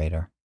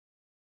accelerator.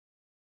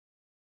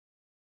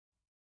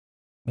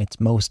 It's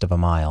most of a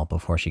mile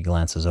before she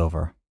glances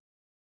over.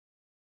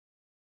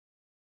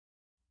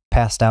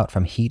 Passed out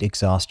from heat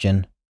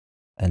exhaustion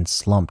and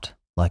slumped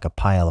like a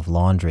pile of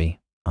laundry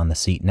on the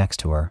seat next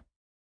to her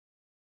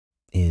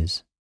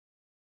is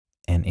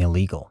an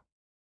illegal.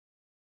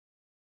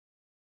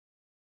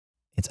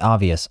 It's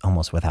obvious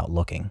almost without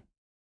looking.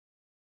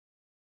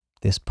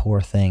 This poor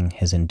thing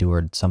has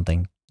endured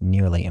something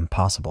nearly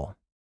impossible.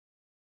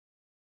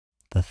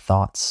 The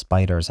thought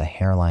spiders a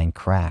hairline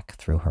crack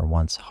through her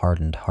once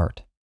hardened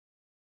heart.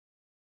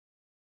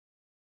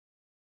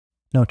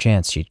 No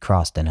chance she'd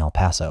crossed in El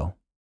Paso.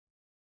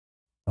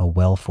 A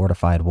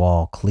well-fortified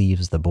wall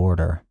cleaves the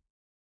border,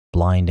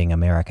 blinding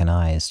American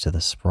eyes to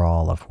the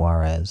sprawl of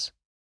Juarez,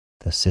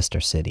 the sister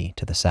city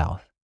to the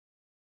south.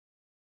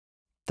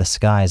 The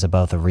skies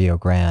above the Rio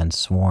Grande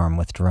swarm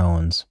with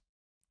drones,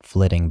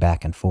 flitting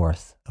back and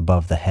forth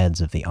above the heads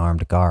of the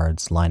armed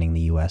guards lining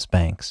the U.S.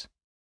 banks.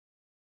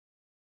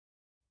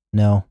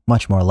 No,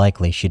 much more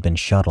likely she'd been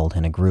shuttled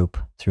in a group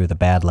through the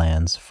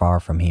Badlands far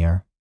from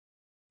here,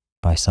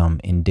 by some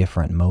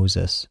indifferent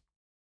Moses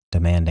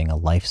demanding a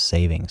life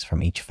savings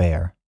from each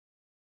fare.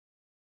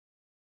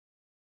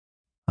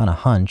 On a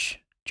hunch,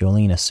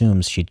 Jolene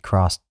assumes she'd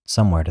crossed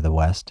somewhere to the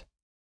west,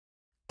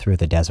 through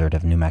the desert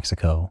of New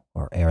Mexico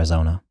or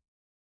Arizona.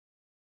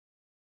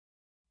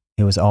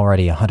 It was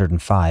already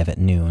 105 at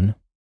noon,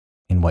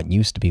 in what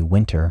used to be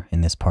winter in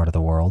this part of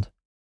the world.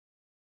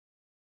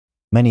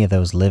 Many of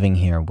those living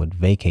here would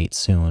vacate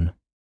soon,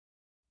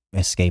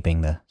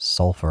 escaping the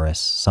sulphurous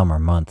summer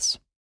months.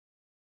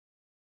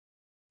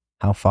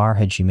 How far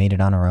had she made it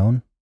on her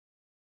own?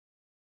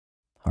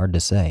 Hard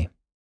to say.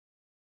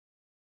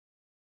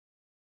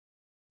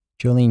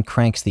 Jolene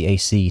cranks the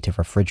AC to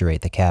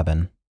refrigerate the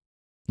cabin,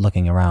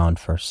 looking around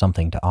for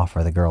something to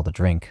offer the girl to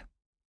drink.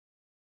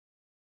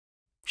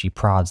 She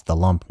prods the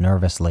lump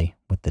nervously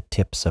with the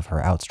tips of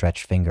her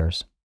outstretched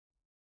fingers.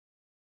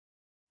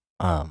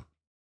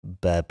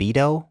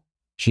 Bebito?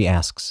 She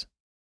asks,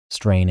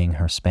 straining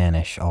her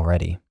Spanish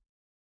already,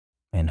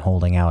 and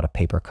holding out a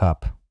paper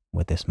cup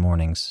with this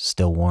morning's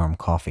still warm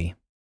coffee.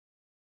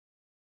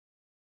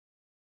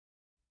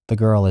 The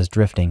girl is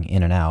drifting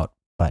in and out,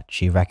 but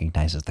she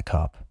recognizes the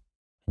cup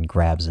and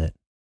grabs it,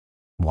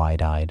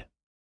 wide-eyed.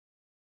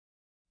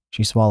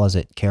 She swallows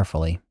it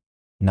carefully,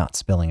 not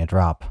spilling a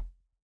drop,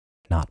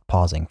 not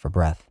pausing for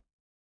breath.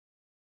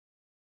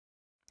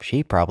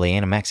 She probably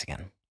ain't a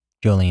Mexican,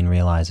 Jolene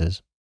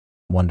realizes,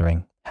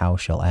 wondering how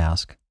she'll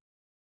ask.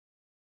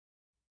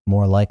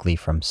 More likely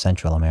from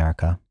Central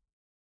America.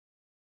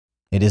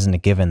 It isn't a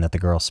given that the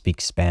girl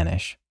speaks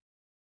Spanish,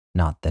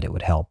 not that it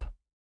would help.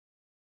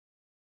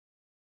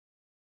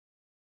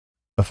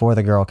 Before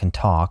the girl can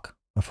talk,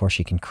 before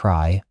she can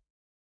cry,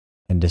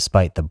 and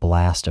despite the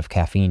blast of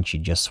caffeine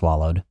she'd just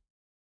swallowed,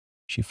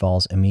 she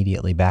falls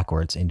immediately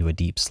backwards into a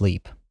deep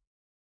sleep,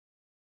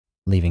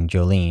 leaving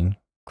Jolene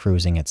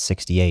cruising at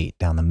 68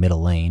 down the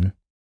middle lane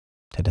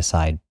to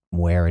decide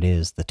where it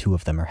is the two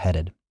of them are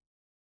headed.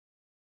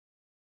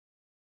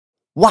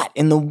 What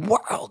in the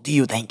world do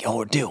you think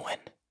you're doing?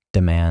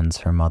 Demands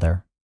her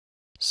mother,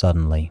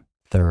 suddenly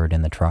third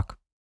in the truck.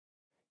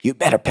 You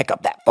better pick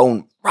up that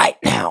phone right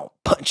now.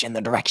 Punch in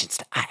the directions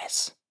to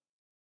ice.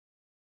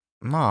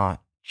 Ma,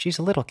 she's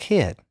a little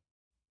kid.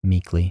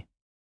 Meekly,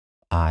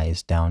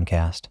 eyes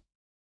downcast.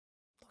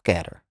 Look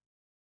at her.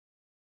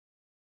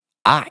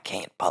 I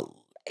can't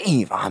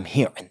believe I'm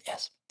hearing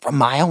this from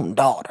my own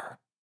daughter,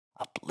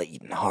 a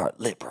bleeding heart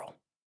liberal.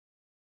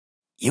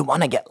 You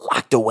want to get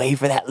locked away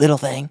for that little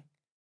thing?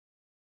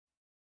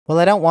 Well,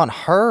 I don't want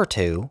her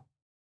to.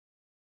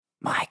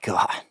 My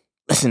God,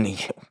 listen to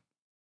you.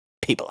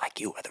 People like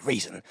you are the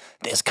reason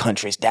this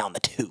country's down the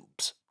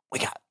tubes. We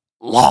got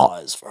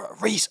laws for a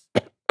reason.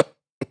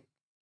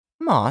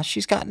 Ma,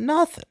 she's got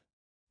nothing.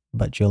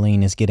 But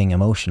Jolene is getting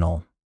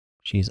emotional.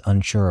 She's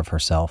unsure of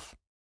herself.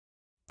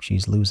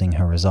 She's losing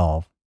her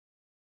resolve.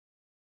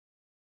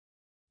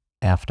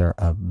 After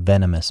a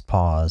venomous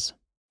pause.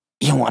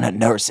 You want to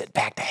nurse it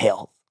back to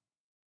health.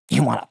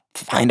 You want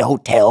to find a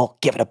hotel,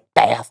 give it a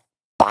bath,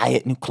 buy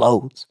it new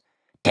clothes,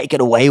 take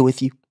it away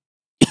with you.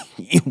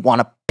 You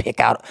want to pick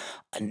out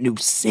a new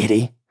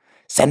city,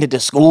 send it to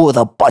school with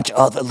a bunch of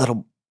other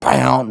little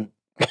brown...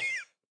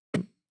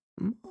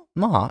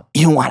 Ma,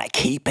 you want to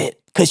keep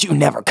it because you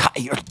never got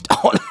your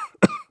daughter.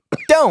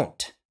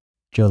 don't!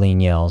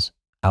 Jolene yells,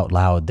 out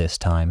loud this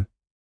time,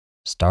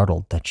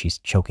 startled that she's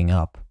choking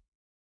up.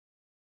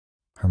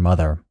 Her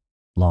mother,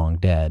 long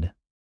dead,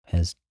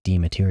 has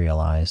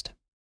dematerialized.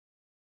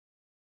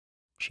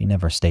 She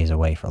never stays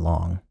away for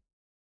long.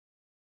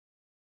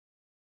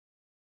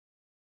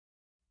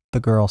 The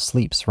girl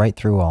sleeps right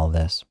through all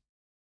this,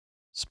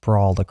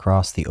 sprawled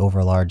across the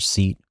overlarge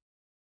seat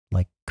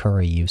like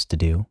Curry used to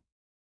do.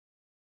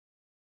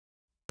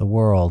 The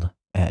world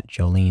at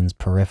Jolene's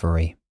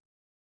periphery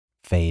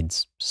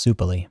fades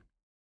soupily.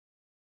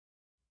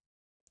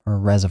 Her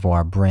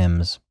reservoir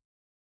brims,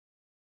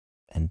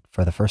 and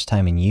for the first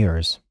time in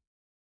years,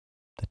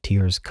 the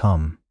tears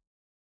come.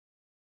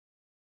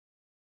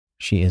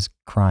 She is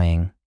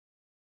crying,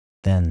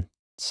 then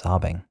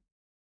sobbing,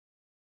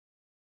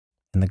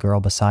 and the girl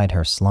beside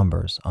her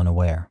slumbers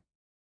unaware.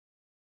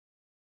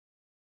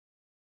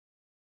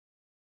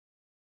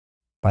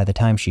 By the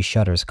time she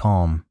shudders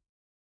calm,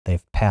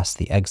 they've passed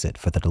the exit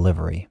for the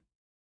delivery,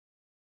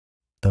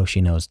 though she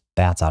knows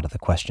that's out of the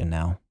question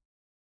now.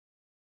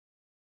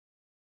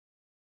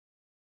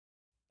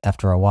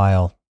 After a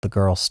while, the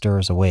girl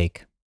stirs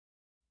awake,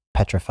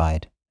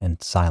 petrified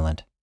and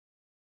silent.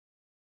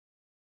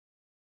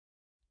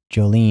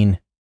 Jolene,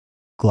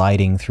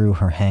 gliding through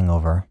her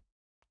hangover,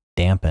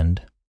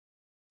 dampened,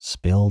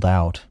 spilled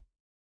out,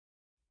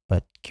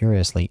 but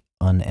curiously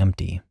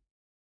unempty,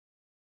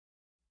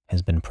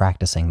 has been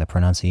practicing the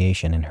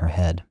pronunciation in her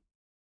head.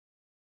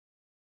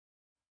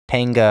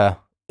 Tenga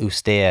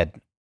usted,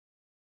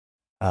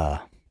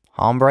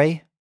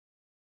 hombre?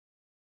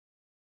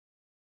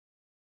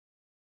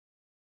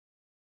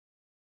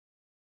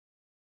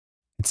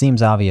 It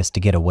seems obvious to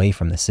get away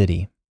from the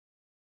city.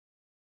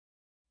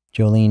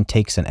 Jolene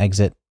takes an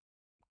exit,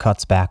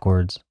 cuts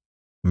backwards,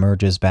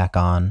 merges back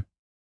on,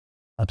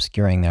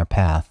 obscuring their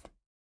path,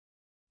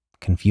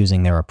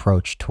 confusing their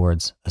approach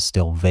towards a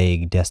still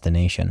vague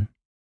destination.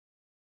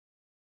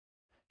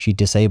 She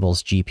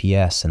disables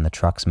GPS in the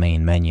truck's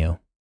main menu.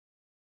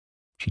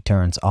 She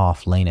turns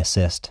off lane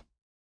assist,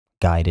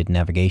 guided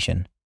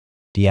navigation,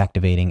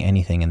 deactivating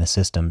anything in the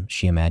system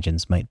she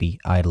imagines might be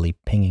idly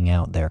pinging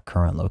out their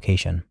current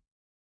location.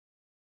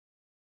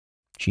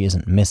 She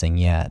isn't missing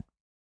yet,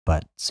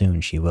 but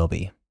soon she will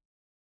be.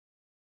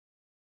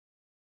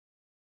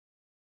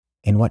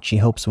 In what she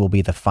hopes will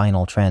be the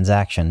final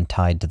transaction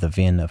tied to the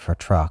VIN of her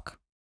truck,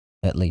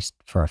 at least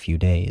for a few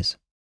days,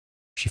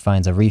 she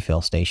finds a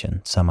refill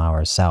station some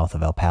hours south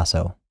of El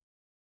Paso.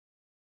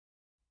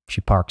 She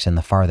parks in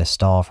the farthest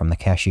stall from the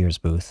cashier's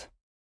booth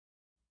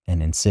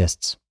and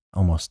insists,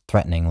 almost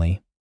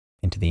threateningly,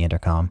 into the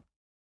intercom,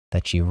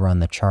 that she run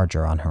the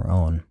charger on her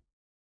own.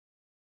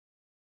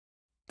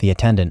 The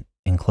attendant,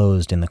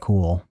 enclosed in the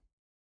cool,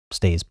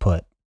 stays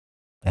put,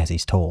 as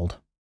he's told.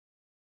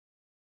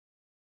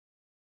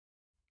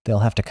 They'll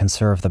have to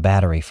conserve the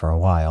battery for a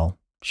while,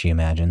 she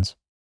imagines,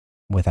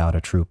 without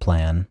a true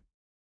plan,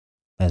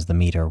 as the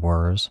meter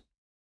whirs.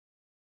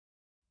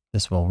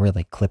 This will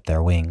really clip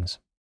their wings.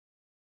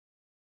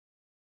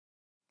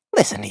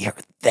 Listen to your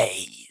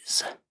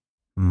theys,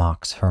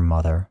 Mocks her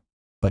mother,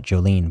 but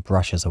Jolene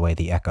brushes away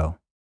the echo.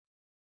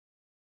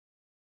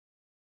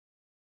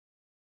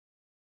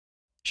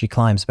 She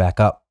climbs back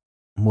up,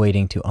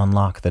 waiting to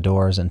unlock the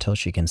doors until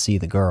she can see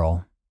the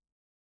girl.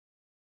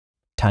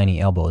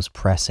 Tiny elbows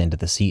press into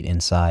the seat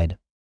inside,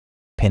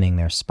 pinning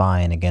their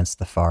spine against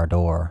the far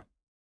door.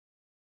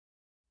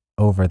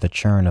 Over the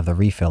churn of the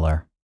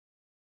refiller,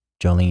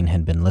 Jolene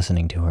had been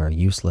listening to her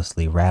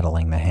uselessly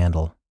rattling the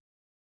handle.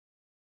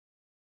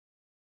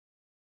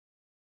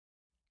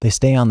 They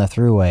stay on the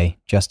thruway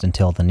just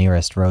until the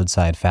nearest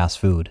roadside fast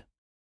food.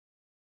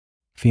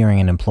 Fearing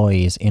an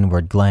employee's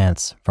inward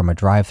glance from a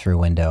drive-thru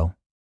window,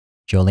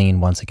 Jolene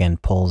once again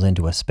pulls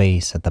into a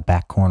space at the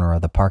back corner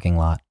of the parking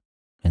lot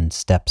and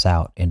steps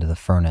out into the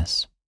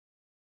furnace.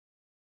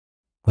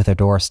 With her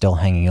door still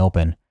hanging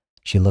open,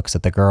 she looks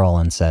at the girl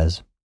and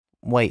says,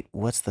 Wait,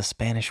 what's the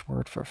Spanish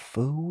word for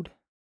food?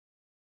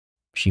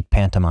 She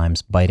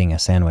pantomimes biting a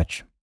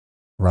sandwich,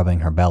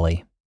 rubbing her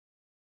belly,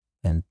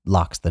 and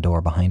locks the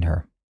door behind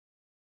her.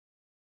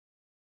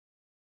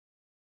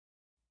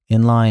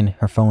 In line,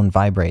 her phone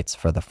vibrates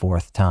for the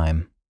 4th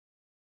time.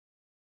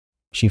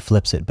 She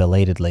flips it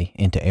belatedly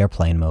into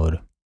airplane mode,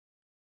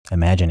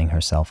 imagining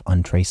herself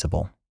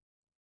untraceable.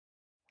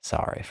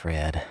 Sorry,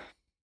 Fred.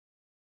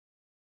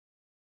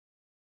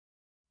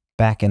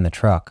 Back in the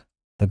truck,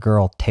 the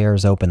girl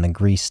tears open the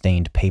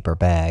grease-stained paper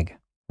bag,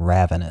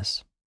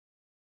 ravenous.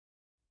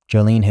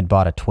 Jolene had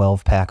bought a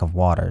 12-pack of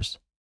waters,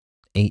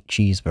 8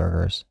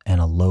 cheeseburgers,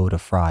 and a load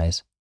of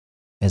fries,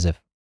 as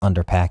if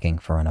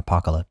underpacking for an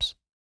apocalypse.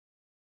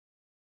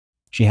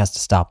 She has to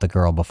stop the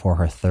girl before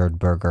her 3rd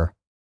burger,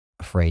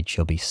 afraid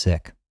she'll be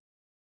sick.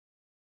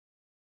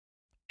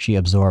 She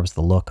absorbs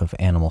the look of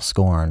animal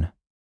scorn,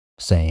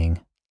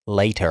 saying,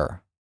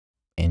 Later,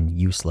 in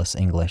useless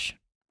English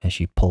as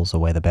she pulls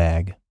away the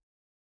bag,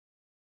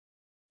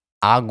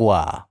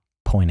 agua.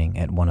 Pointing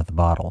at one of the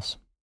bottles.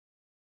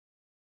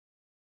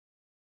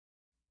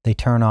 They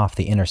turn off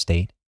the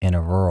interstate in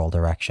a rural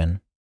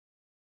direction,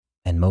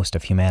 and most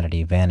of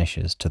humanity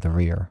vanishes to the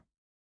rear.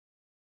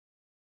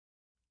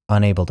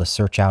 Unable to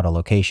search out a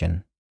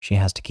location, she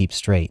has to keep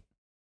straight,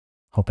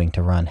 hoping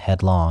to run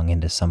headlong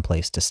into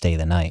someplace to stay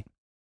the night.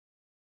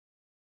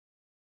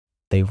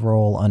 They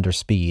roll under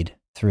speed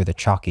through the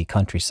chalky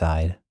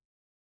countryside,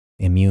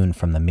 immune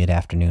from the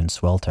mid-afternoon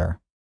swelter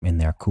in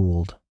their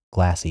cooled,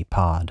 glassy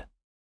pod.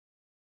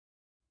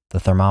 The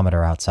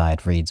thermometer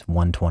outside reads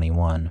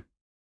 121.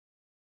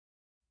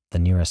 The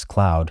nearest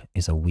cloud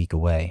is a week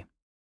away.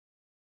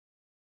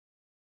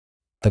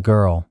 The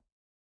girl,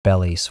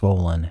 belly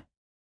swollen,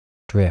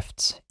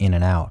 drifts in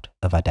and out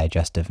of a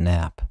digestive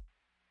nap.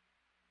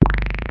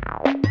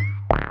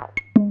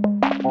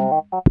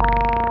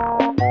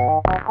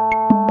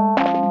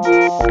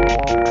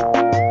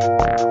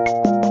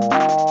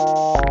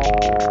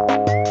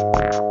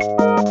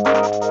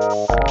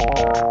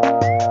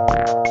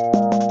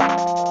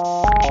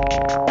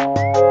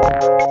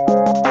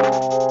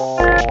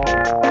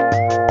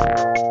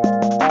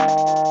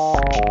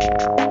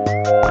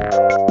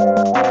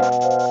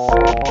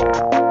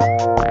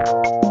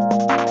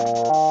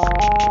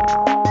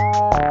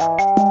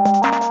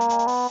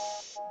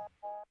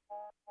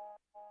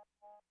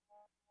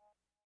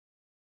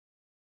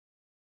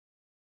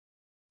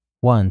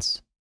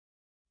 Once,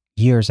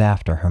 years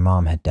after her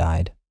mom had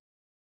died,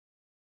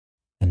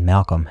 and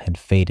Malcolm had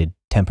faded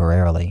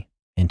temporarily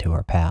into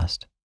her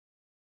past,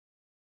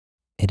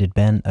 it had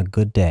been a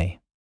good day.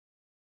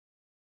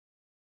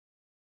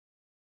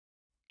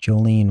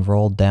 Jolene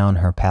rolled down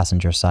her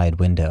passenger side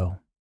window.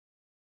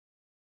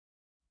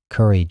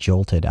 Curry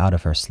jolted out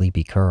of her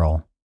sleepy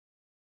curl,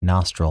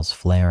 nostrils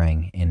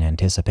flaring in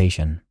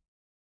anticipation.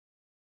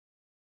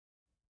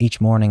 Each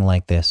morning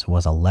like this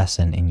was a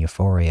lesson in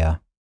euphoria,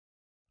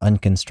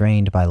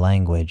 unconstrained by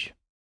language,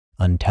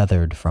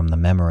 untethered from the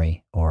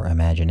memory or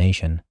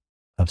imagination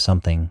of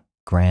something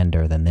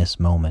grander than this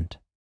moment.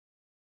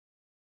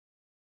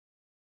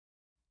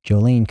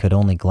 Jolene could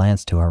only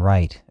glance to her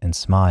right and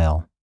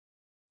smile,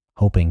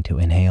 hoping to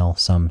inhale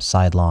some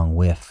sidelong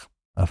whiff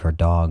of her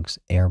dog's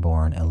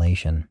airborne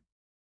elation.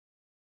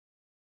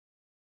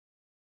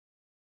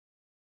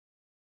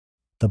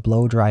 The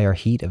blow-dryer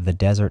heat of the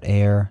desert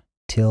air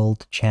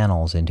tilled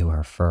channels into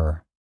her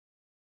fur,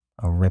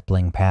 a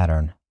rippling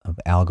pattern of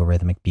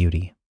algorithmic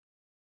beauty.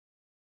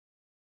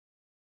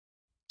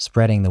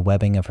 Spreading the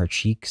webbing of her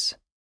cheeks,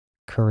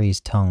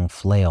 Curry's tongue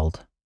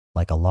flailed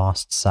like a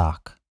lost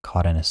sock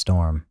caught in a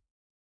storm.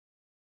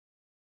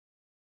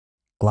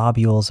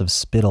 Globules of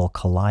spittle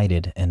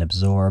collided and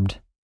absorbed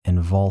and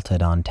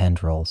vaulted on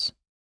tendrils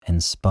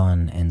and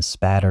spun and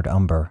spattered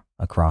umber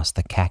across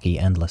the khaki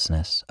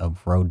endlessness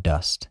of road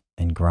dust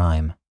and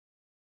grime.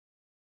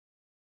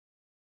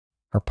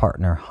 Her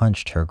partner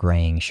hunched her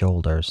graying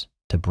shoulders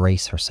to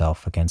brace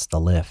herself against the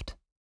lift,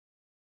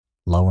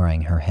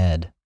 lowering her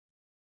head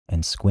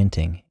and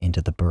squinting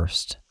into the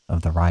burst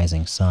of the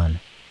rising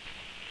sun.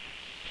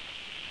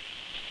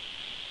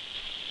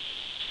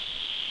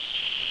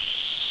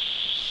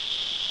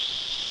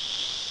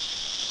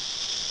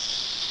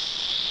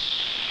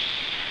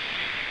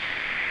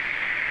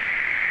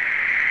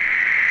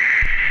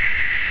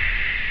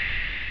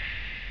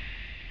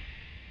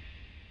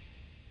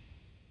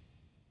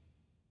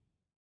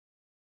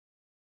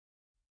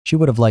 She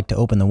would have liked to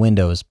open the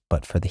windows,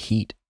 but for the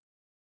heat.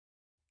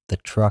 The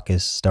truck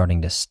is starting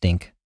to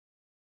stink.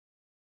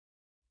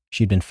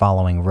 She'd been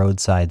following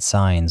roadside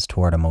signs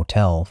toward a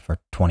motel for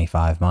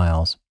 25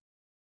 miles,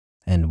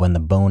 and when the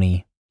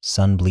bony,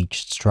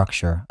 sun-bleached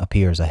structure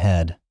appears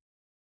ahead,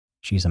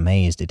 she's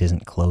amazed it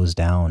isn't closed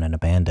down and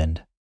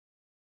abandoned.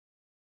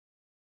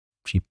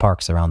 She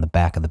parks around the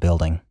back of the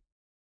building.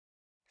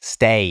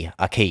 Stay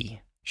a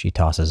key, she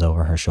tosses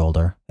over her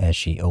shoulder as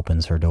she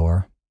opens her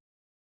door.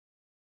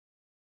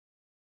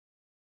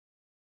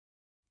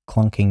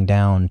 Clunking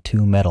down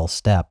 2 metal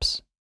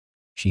steps,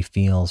 she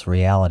feels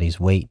reality's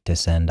weight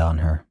descend on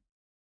her.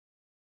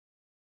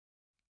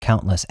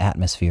 Countless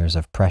atmospheres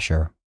of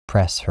pressure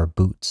press her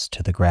boots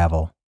to the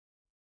gravel.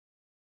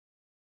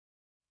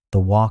 The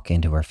walk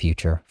into her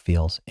future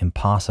feels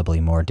impossibly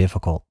more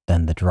difficult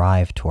than the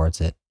drive towards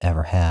it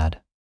ever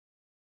had.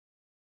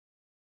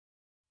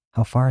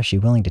 How far is she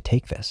willing to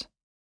take this?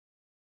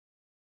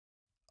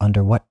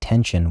 Under what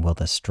tension will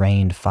the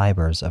strained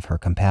fibers of her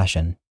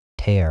compassion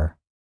tear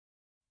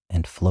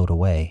and float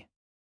away?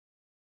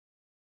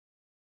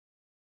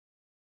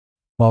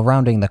 While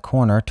rounding the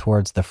corner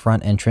towards the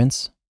front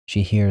entrance,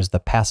 she hears the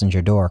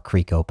passenger door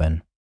creak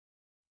open,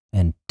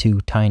 and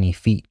 2 tiny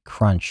feet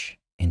crunch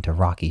into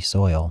rocky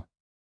soil.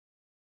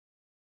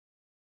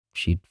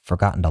 She'd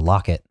forgotten to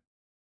lock it.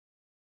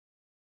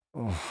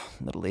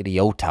 Little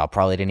idiota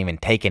probably didn't even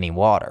take any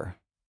water.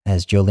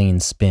 As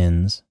Jolene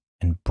spins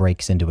and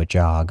breaks into a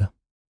jog.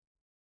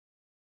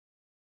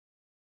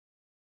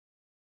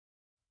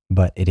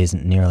 But it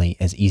isn't nearly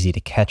as easy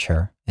to catch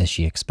her as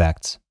she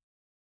expects.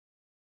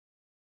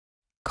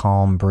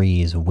 Calm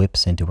breeze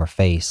whips into her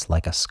face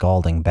like a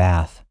scalding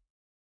bath,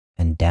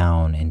 and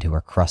down into her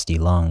crusty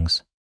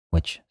lungs,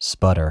 which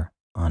sputter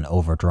on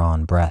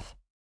overdrawn breath.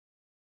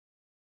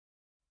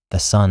 The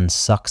sun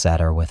sucks at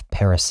her with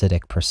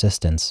parasitic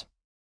persistence,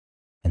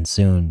 and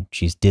soon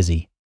she's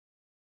dizzy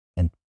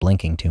and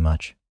blinking too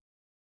much.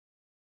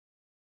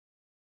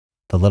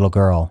 The little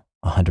girl,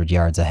 100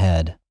 yards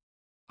ahead,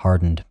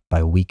 hardened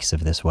by weeks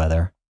of this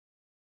weather,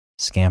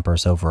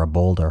 scampers over a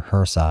boulder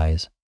her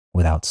size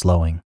without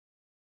slowing.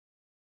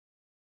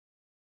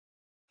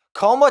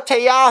 Como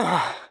te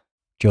llama?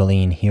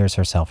 Jolene hears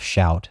herself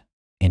shout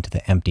into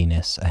the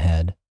emptiness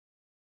ahead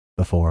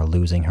before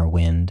losing her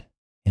wind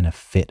in a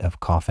fit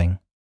of coughing.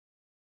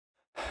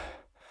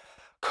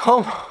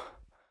 Como?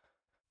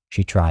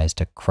 She tries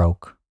to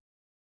croak,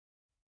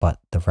 but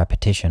the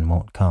repetition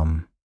won't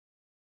come.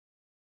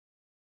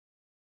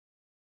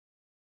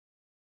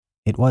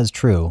 It was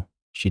true,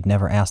 she'd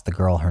never asked the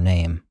girl her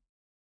name.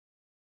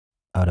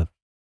 Out of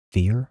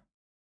fear?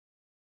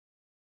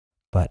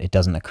 But it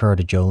doesn't occur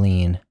to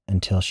Jolene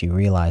until she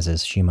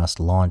realizes she must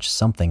launch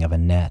something of a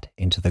net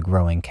into the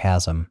growing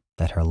chasm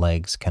that her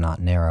legs cannot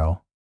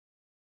narrow.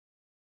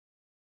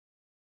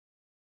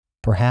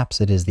 Perhaps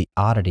it is the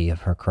oddity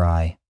of her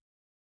cry,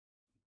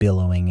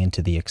 billowing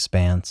into the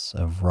expanse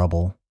of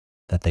rubble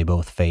that they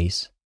both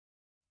face,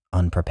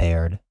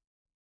 unprepared.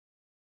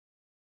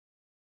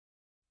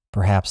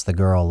 Perhaps the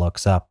girl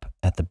looks up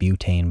at the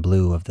butane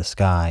blue of the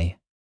sky,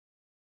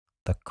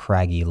 the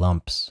craggy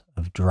lumps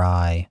of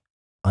dry,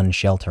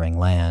 unsheltering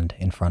land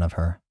in front of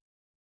her.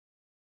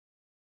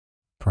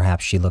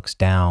 Perhaps she looks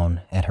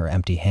down at her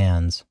empty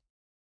hands,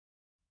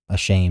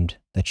 ashamed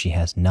that she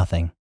has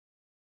nothing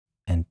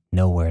and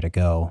nowhere to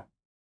go.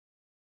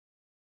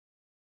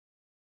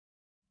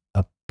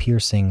 A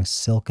piercing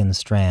silken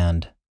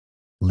strand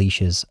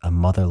leashes a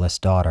motherless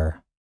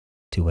daughter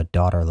to a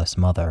daughterless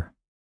mother.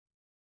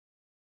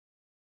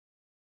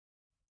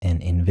 An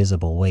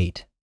invisible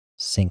weight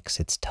sinks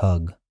its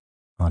tug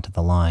onto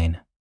the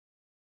line.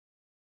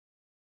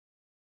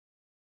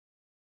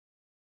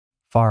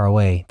 Far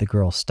away, the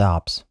girl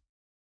stops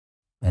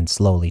and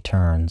slowly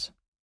turns,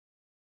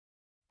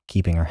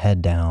 keeping her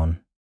head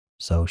down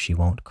so she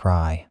won't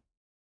cry.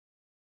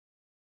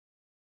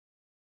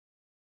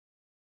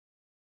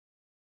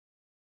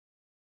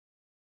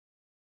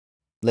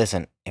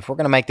 Listen, if we're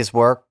going to make this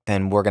work,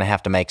 then we're going to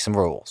have to make some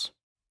rules.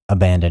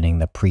 Abandoning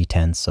the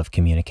pretense of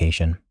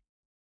communication.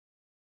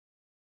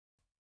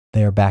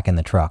 They are back in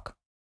the truck,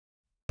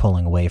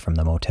 pulling away from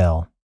the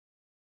motel.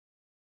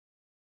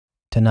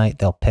 Tonight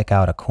they'll pick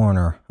out a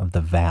corner of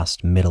the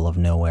vast middle of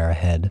nowhere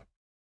ahead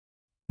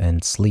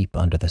and sleep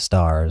under the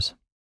stars,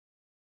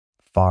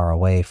 far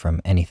away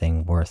from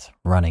anything worth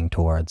running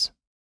towards.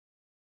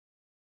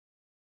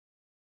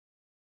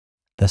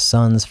 The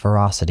sun's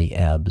ferocity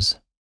ebbs,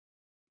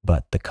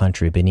 but the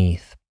country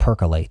beneath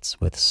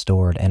percolates with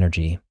stored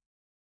energy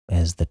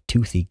as the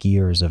toothy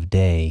gears of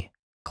day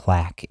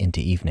clack into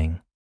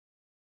evening.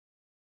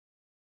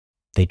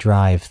 They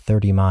drive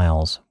 30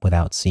 miles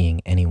without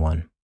seeing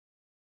anyone.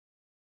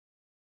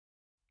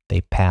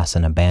 They pass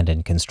an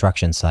abandoned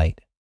construction site,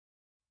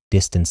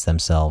 distance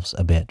themselves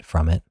a bit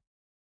from it,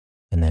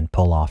 and then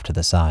pull off to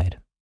the side.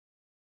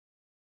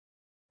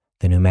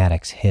 The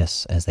pneumatics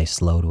hiss as they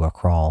slow to a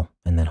crawl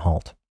and then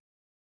halt.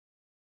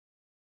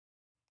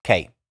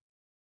 Okay.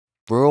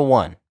 Rule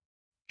 1.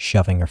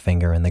 Shoving her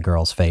finger in the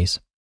girl's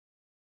face.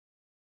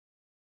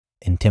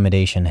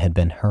 Intimidation had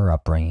been her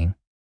upbringing,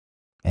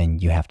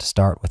 and you have to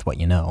start with what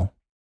you know.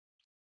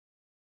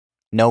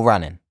 No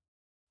running.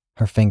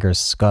 Her fingers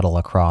scuttle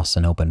across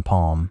an open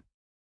palm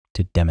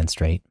to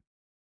demonstrate,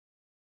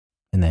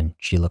 and then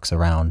she looks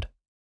around.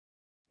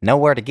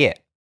 Nowhere to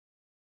get.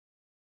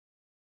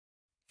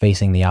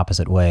 Facing the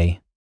opposite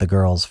way, the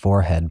girl's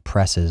forehead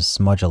presses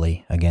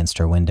smudgily against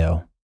her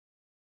window.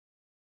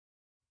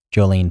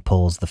 Jolene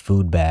pulls the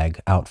food bag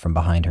out from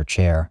behind her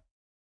chair,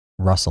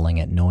 rustling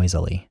it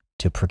noisily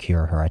to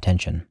procure her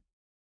attention.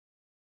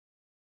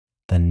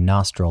 The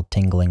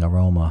nostril-tingling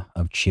aroma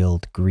of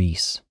chilled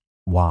grease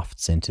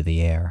wafts into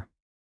the air.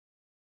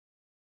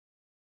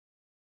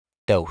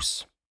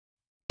 Dose.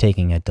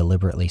 Taking a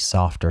deliberately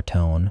softer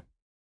tone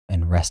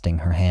and resting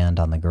her hand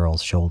on the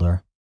girl's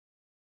shoulder.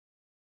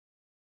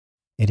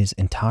 It is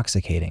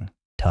intoxicating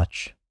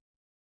touch,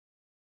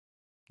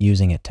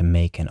 using it to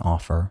make an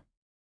offer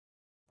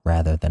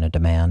rather than a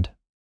demand.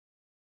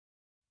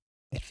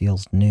 It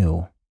feels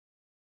new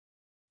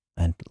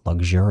and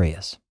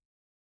luxurious.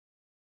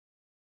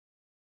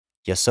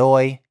 Yo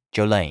soy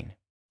Jolene.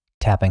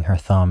 Tapping her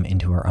thumb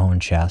into her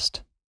own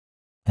chest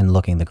and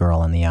looking the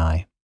girl in the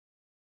eye.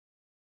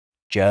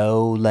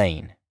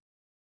 Jolene.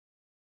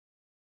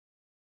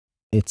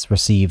 It's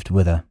received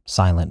with a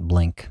silent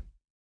blink,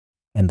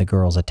 and the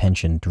girl's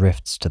attention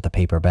drifts to the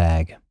paper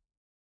bag.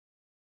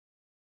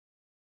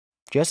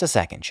 Just a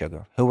second,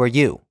 sugar. Who are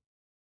you?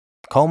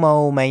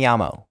 Como me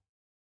llamo?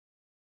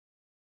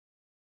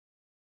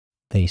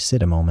 They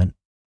sit a moment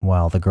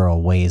while the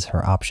girl weighs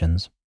her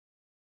options.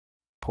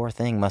 Poor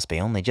thing must be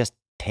only just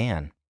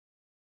 10.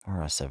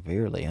 Or a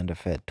severely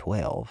underfed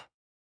 12.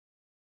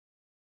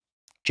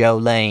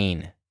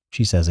 Jolene.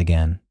 She says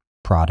again,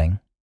 prodding.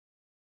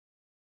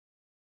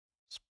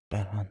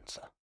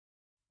 Speranza.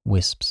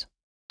 Wisps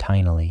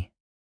tinily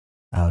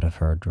out of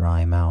her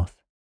dry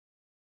mouth.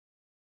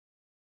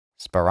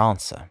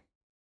 Speranza.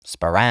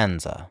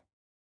 Speranza.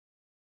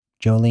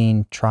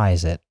 Jolene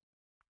tries it,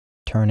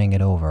 turning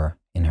it over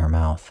her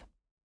mouth.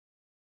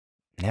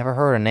 Never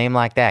heard a name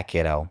like that,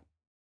 kiddo.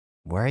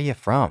 Where are you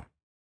from?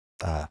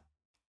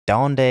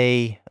 Donde,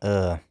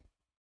 The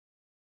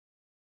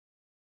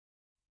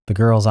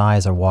girl's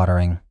eyes are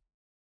watering,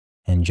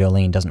 and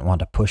Jolene doesn't want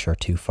to push her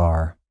too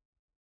far.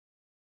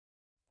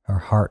 Her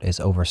heart is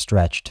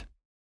overstretched,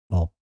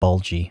 all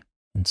bulgy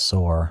and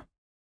sore.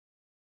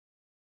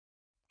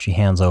 She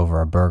hands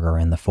over a burger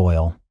in the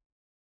foil,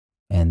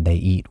 and they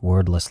eat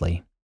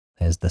wordlessly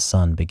as the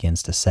sun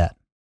begins to set.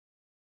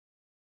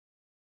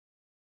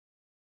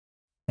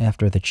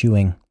 After the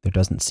chewing, there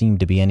doesn't seem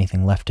to be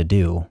anything left to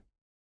do,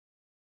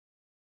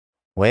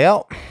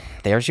 Well,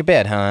 there's your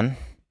bed, hun.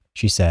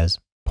 she says,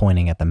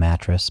 pointing at the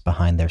mattress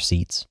behind their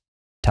seats,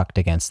 tucked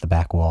against the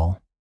back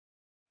wall.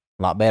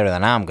 A lot better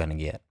than I'm gonna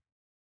get.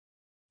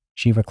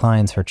 She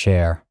reclines her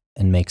chair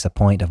and makes a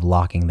point of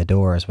locking the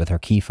doors with her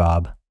key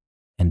fob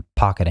and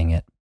pocketing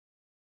it.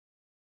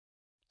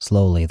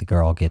 Slowly, the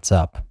girl gets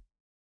up,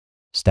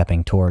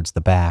 stepping towards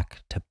the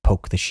back to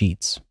poke the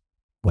sheets,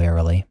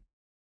 warily.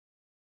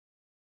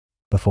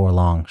 Before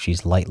long,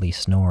 she's lightly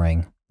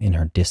snoring in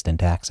her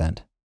distant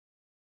accent.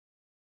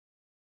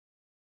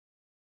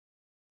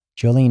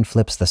 Jolene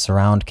flips the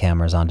surround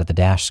cameras onto the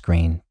dash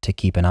screen to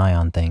keep an eye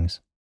on things.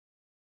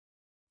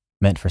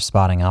 Meant for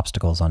spotting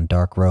obstacles on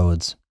dark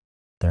roads,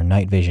 their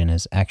night vision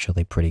is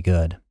actually pretty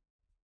good.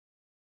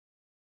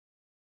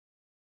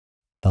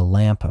 The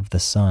lamp of the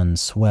sun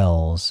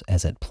swells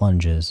as it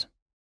plunges,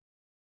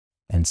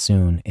 and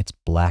soon it's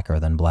blacker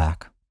than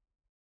black.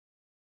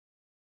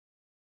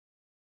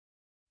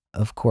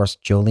 Of course,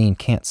 Jolene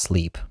can't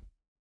sleep.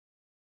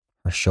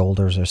 Her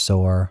shoulders are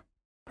sore,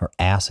 her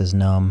ass is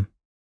numb,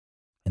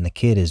 and the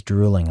kid is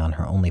drooling on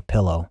her only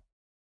pillow.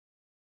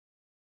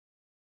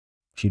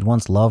 She'd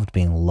once loved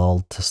being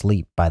lulled to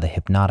sleep by the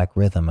hypnotic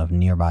rhythm of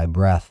nearby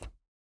breath.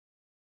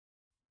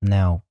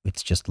 Now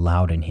it's just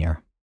loud in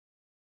here.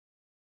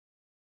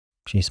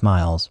 She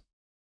smiles,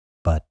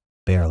 but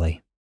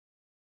barely,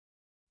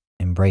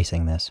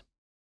 embracing this.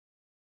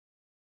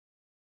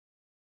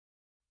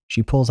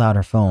 She pulls out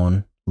her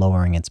phone,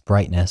 lowering its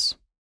brightness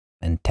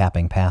and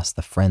tapping past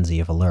the frenzy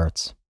of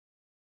alerts.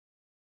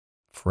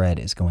 Fred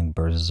is going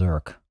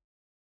berserk.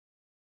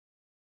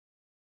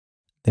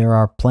 There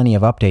are plenty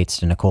of updates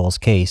to Nicole's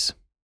case.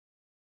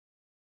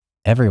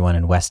 Everyone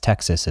in West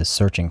Texas is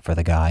searching for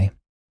the guy,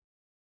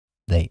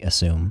 they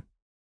assume.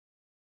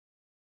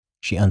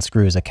 She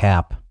unscrews a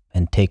cap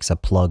and takes a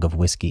plug of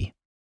whiskey.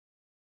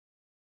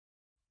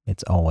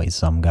 It's always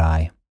some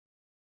guy.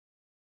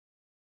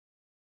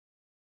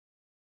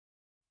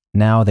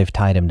 Now they've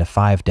tied him to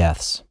 5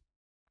 deaths,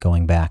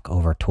 going back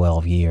over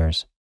 12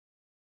 years.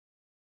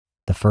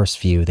 The first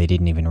few they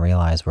didn't even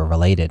realize were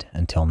related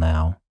until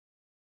now,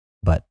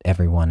 but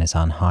everyone is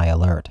on high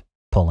alert,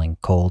 pulling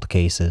cold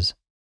cases,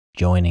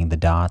 joining the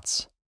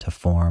dots to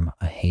form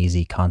a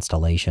hazy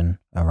constellation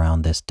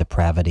around this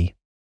depravity.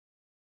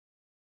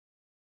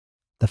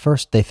 The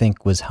first they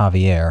think was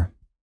Javier.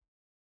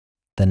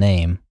 The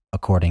name,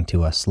 according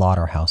to a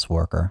slaughterhouse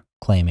worker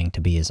claiming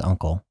to be his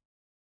uncle.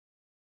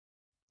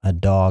 A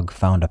dog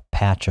found a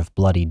patch of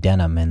bloody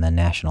denim in the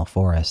national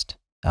forest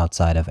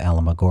outside of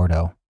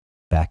Alamogordo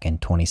back in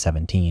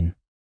 2017.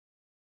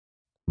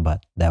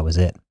 But that was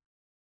it.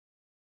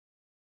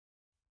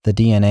 The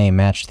DNA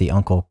matched the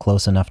uncle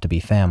close enough to be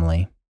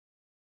family,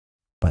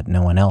 but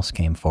no one else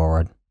came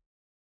forward,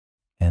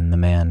 and the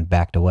man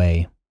backed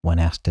away when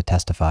asked to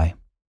testify.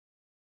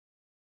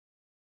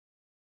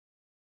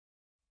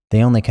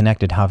 They only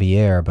connected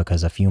Javier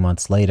because a few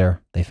months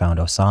later they found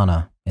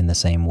Osana in the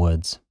same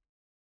woods.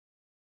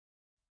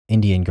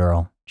 Indian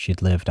girl,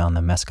 she'd lived on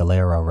the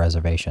Mescalero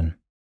reservation.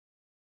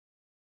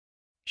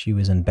 She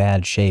was in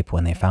bad shape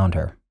when they found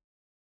her,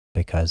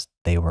 because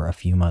they were a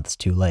few months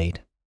too late.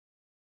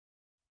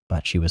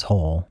 But she was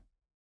whole,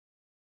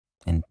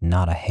 and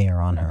not a hair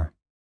on her.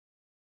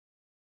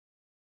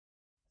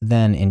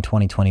 Then in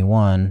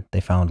 2021, they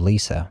found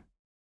Lisa.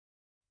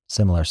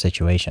 Similar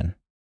situation,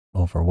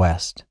 over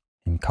west,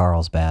 in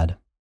Carlsbad.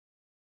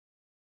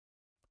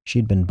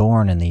 She'd been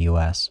born in the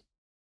U.S.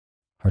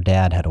 Her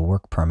dad had a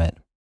work permit,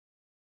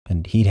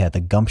 and he'd had the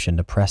gumption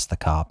to press the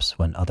cops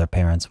when other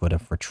parents would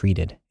have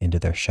retreated into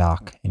their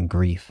shock and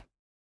grief.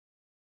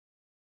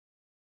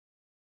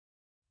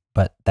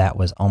 But that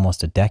was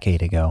almost a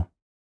decade ago,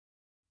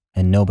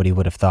 and nobody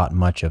would have thought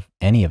much of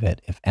any of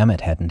it if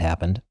Emmett hadn't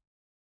happened,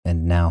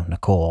 and now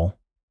Nicole.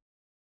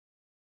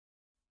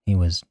 He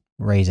was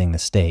raising the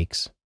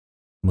stakes,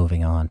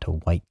 moving on to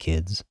white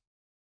kids.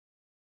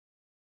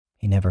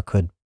 He never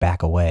could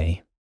back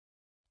away,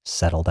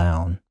 settle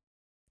down,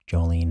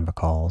 Jolene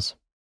recalls,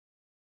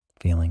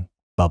 feeling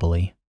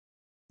bubbly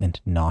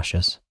and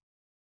nauseous.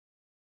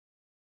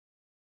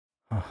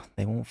 Oh,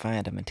 they won't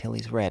find him until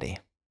he's ready.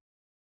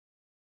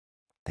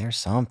 There's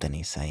something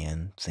he's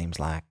saying, seems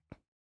like.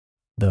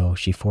 Though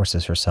she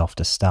forces herself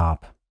to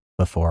stop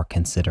before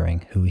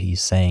considering who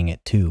he's saying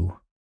it to.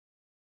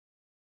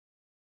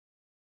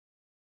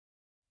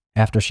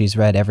 After she's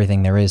read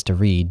everything there is to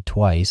read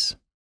twice,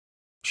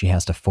 she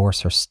has to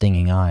force her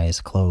stinging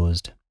eyes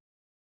closed.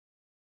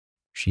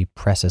 She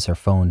presses her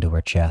phone to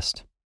her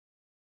chest,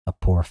 a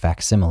poor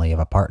facsimile of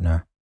a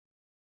partner,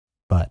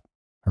 but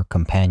her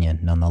companion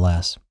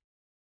nonetheless.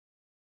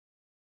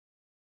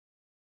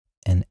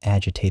 An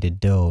agitated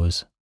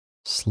doze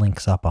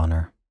slinks up on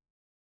her.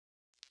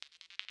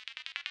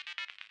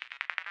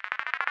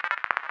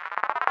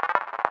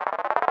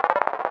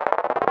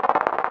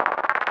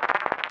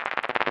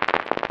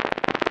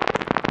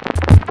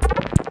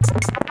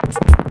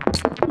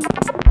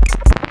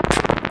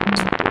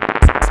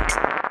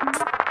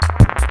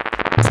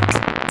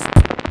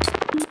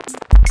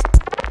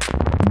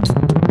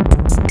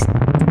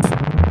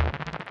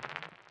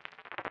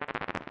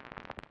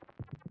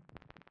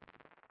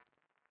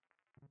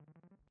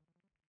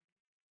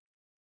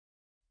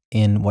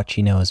 In what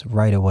she knows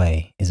right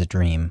away is a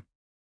dream.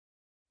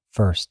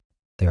 First,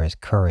 there is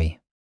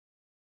Curry,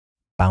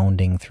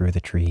 bounding through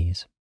the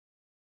trees.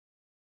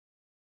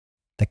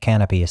 The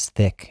canopy is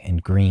thick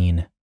and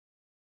green,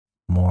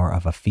 more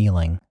of a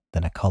feeling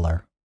than a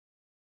color.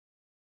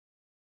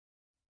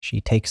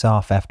 She takes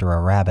off after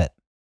a rabbit,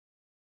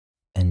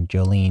 and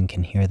Jolene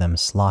can hear them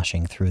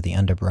sloshing through the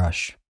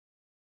underbrush,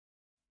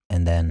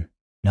 and then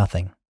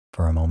nothing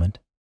for a moment.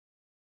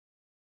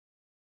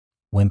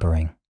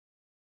 Whimpering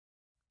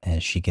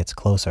as she gets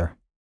closer.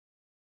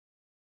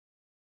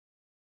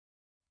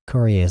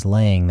 Curry is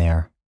laying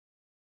there,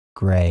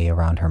 gray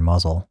around her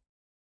muzzle,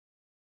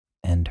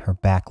 and her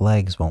back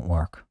legs won't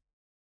work.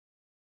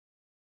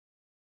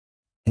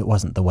 It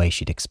wasn't the way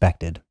she'd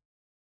expected,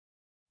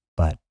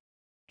 but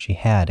she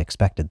had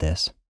expected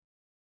this.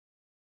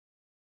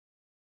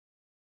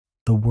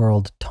 The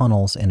world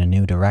tunnels in a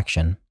new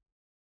direction,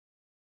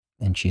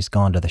 and she's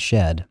gone to the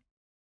shed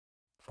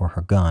for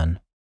her gun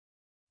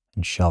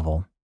and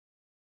shovel.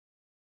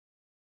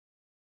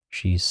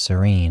 She's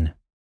serene,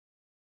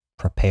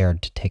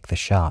 prepared to take the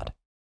shot.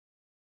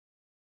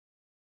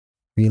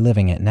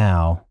 Reliving it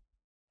now,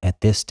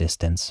 at this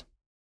distance,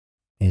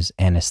 is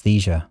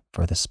anesthesia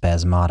for the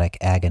spasmodic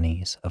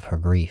agonies of her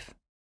grief.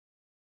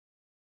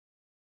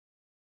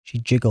 She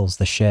jiggles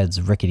the shed's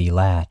rickety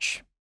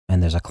latch,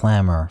 and there's a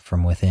clamor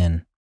from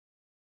within,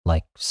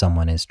 like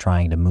someone is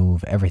trying to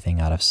move everything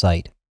out of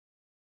sight.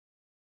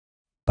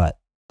 But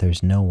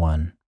there's no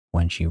one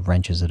when she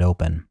wrenches it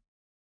open.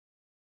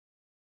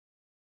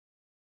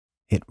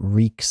 It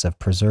reeks of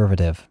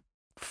preservative,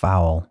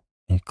 foul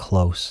and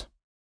close,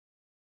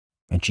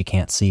 and she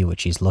can't see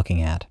what she's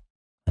looking at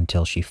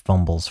until she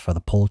fumbles for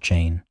the pull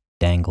chain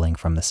dangling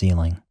from the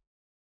ceiling.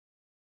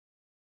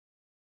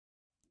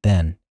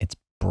 Then it's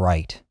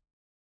bright,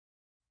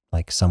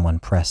 like someone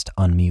pressed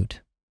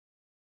unmute.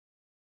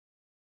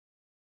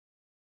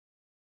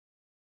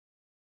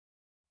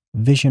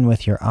 Vision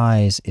with your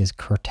eyes is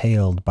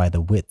curtailed by the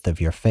width of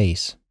your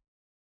face,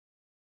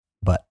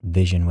 but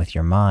vision with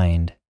your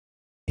mind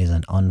is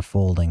an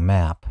unfolding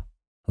map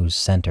whose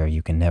center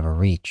you can never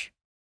reach.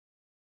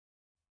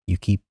 You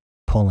keep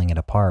pulling it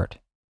apart.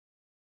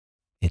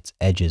 Its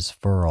edges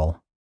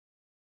furl,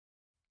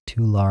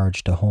 too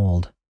large to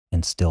hold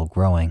and still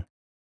growing.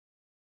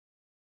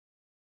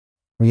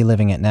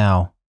 Reliving it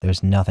now,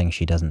 there's nothing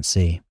she doesn't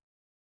see.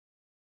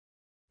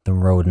 The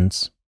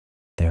rodents,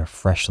 their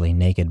freshly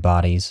naked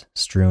bodies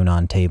strewn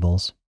on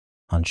tables,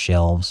 on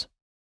shelves,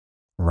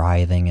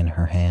 writhing in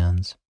her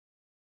hands,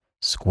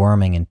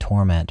 squirming in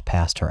torment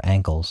past her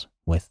ankles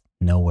with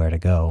nowhere to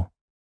go.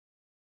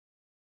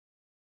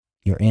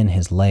 You're in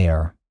his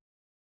lair,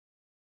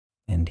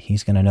 and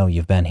he's gonna know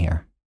you've been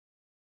here.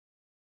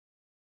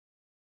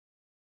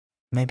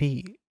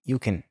 Maybe you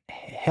can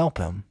help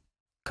him.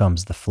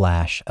 Comes the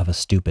flash of a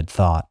stupid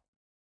thought.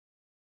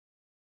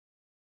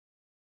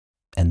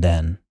 And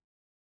then,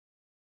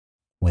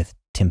 with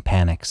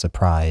tympanic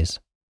surprise,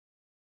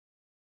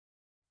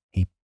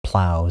 he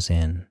plows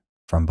in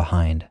from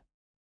behind.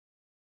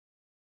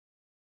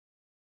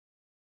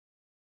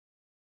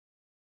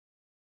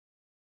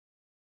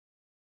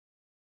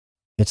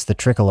 It's the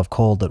trickle of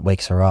cold that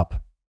wakes her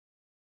up.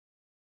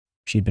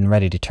 She'd been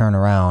ready to turn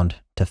around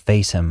to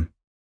face him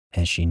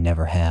as she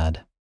never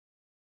had.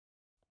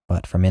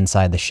 But from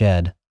inside the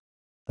shed,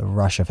 the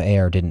rush of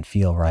air didn't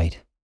feel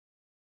right.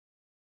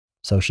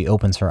 So she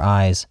opens her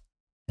eyes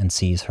and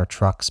sees her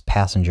truck's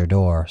passenger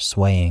door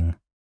swaying,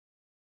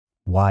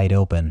 wide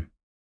open,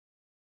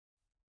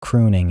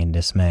 crooning in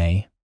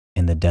dismay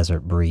in the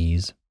desert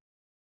breeze,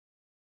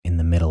 in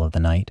the middle of the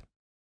night.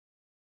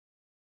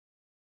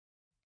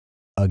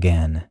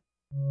 Again.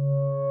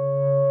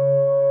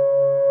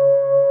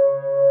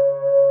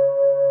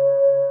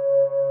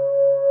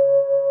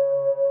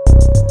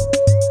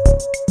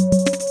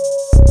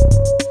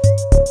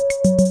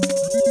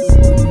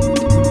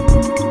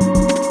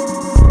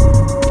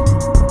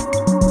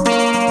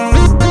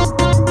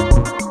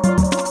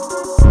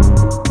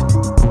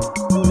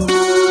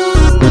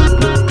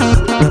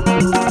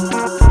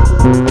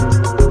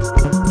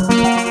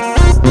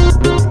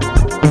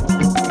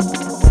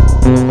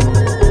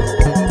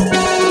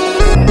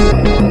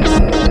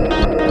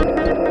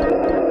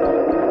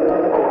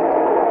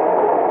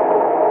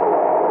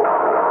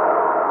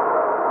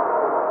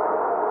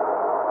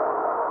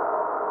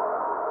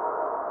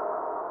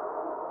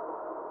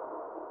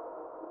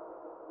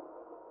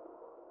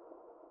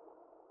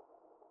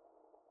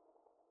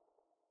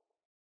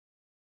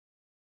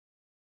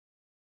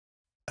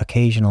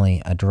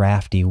 Occasionally, a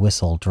drafty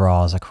whistle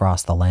draws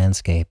across the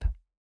landscape,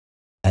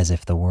 as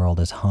if the world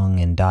is hung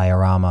in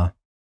diorama,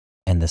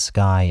 and the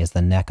sky is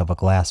the neck of a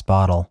glass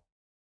bottle,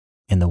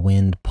 and the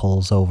wind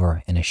pulls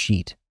over in a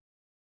sheet,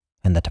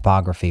 and the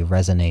topography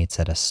resonates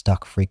at a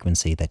stuck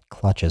frequency that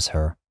clutches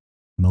her,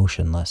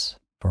 motionless,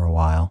 for a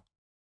while.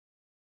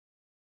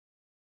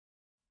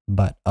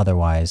 But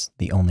otherwise,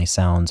 the only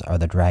sounds are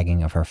the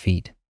dragging of her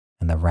feet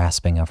and the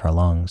rasping of her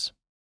lungs.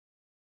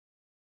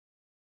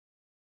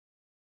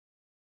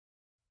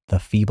 The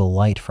feeble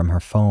light from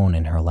her phone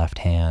in her left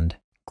hand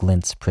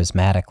glints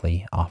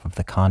prismatically off of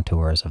the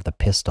contours of the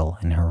pistol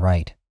in her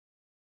right.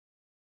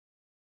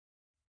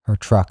 Her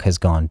truck has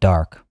gone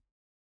dark,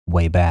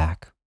 way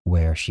back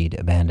where she'd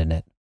abandoned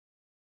it.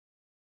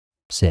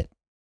 Sit.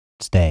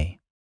 Stay.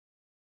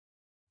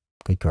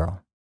 Good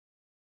girl.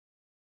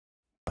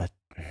 But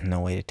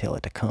no way to tell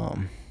it to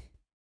come.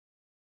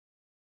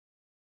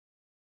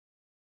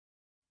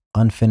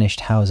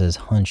 Unfinished houses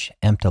hunch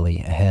emptily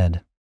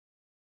ahead.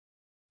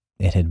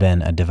 It had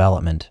been a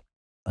development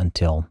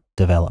until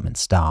development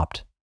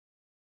stopped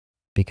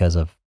because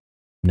of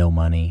no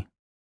money,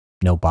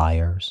 no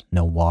buyers,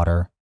 no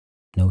water,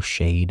 no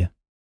shade,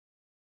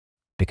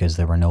 because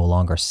there were no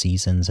longer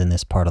seasons in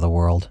this part of the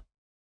world.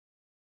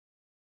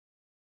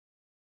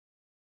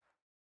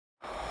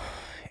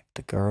 If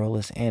the girl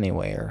is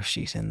anywhere,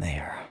 she's in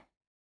there.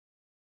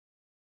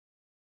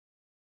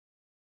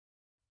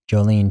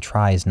 Jolene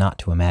tries not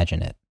to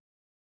imagine it.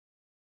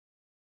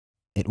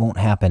 It won't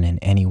happen in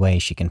any way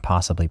she can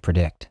possibly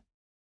predict.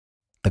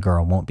 The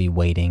girl won't be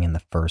waiting in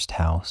the first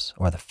house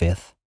or the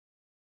fifth.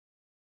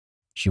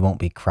 She won't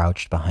be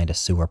crouched behind a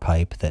sewer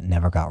pipe that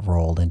never got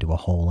rolled into a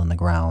hole in the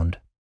ground.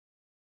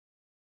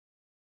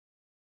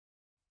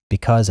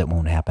 Because it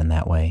won't happen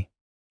that way,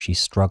 she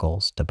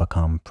struggles to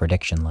become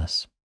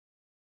predictionless.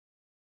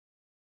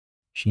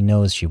 She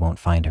knows she won't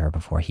find her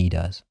before he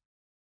does.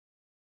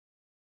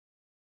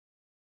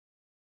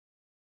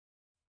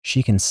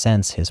 She can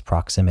sense his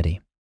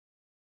proximity.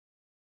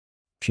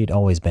 She'd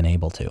always been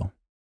able to.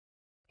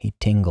 He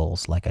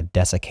tingles like a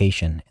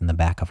desiccation in the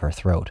back of her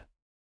throat.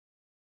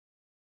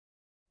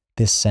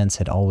 This sense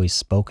had always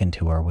spoken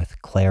to her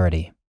with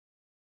clarity,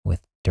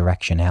 with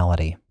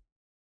directionality.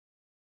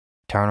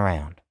 Turn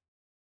around.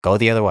 Go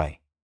the other way.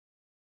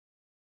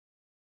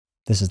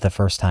 This is the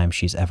first time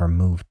she's ever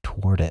moved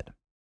toward it.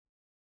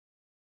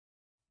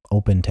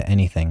 Open to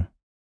anything,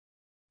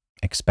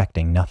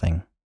 expecting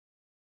nothing.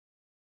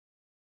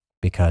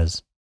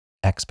 Because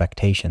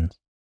expectations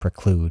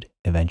preclude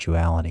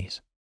eventualities.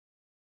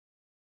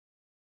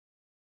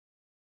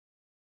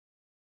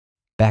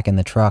 Back in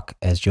the truck,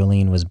 as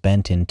Jolene was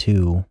bent in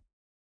two,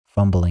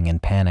 fumbling in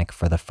panic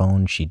for the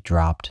phone she'd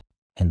dropped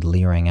and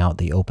leering out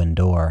the open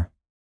door,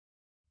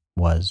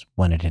 was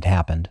when it had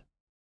happened.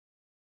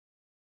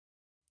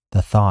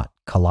 The thought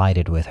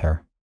collided with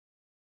her,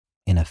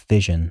 in a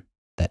fission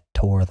that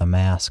tore the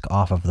mask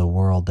off of the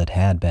world that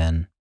had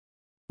been,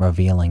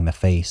 revealing the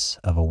face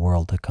of a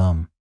world to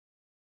come.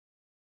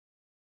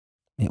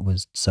 It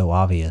was so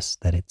obvious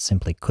that it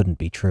simply couldn't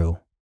be true.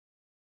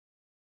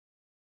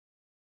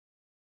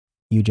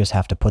 You just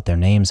have to put their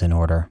names in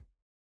order.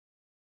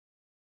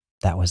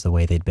 That was the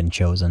way they'd been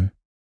chosen,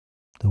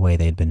 the way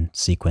they'd been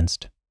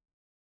sequenced.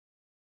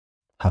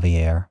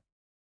 Javier,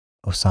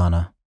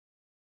 Osana,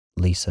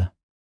 Lisa,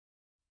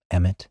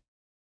 Emmett,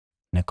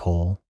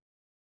 Nicole,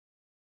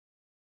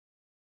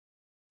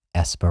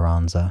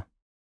 Esperanza.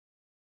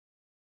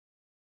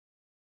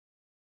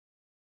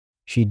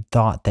 She'd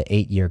thought the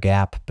 8-year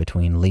gap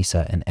between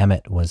Lisa and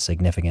Emmett was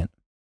significant.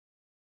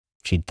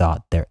 She'd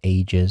thought their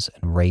ages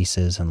and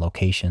races and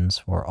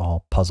locations were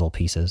all puzzle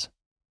pieces.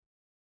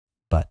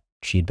 But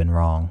she'd been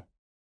wrong.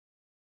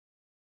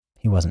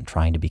 He wasn't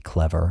trying to be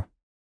clever.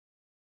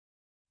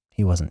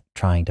 He wasn't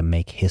trying to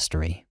make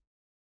history.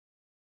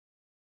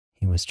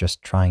 He was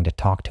just trying to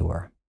talk to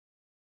her.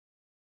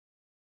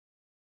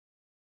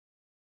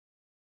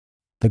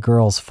 The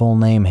girl's full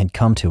name had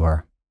come to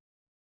her,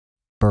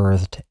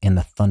 birthed in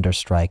the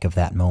thunderstrike of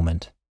that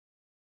moment.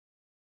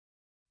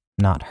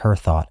 Not her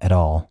thought at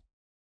all,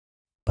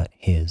 but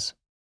his.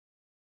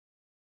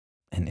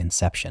 An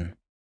inception.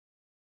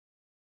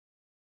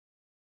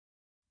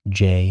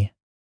 Jolene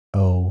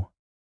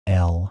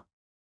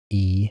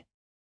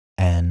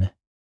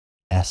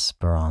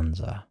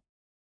Esperanza.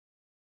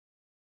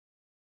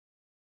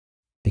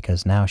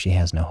 Because now she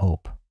has no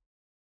hope.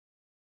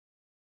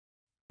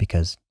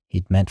 Because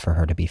he'd meant for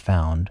her to be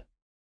found.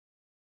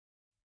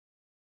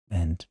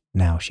 And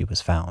now she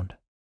was found.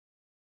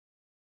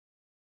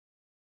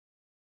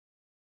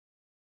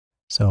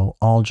 So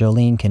all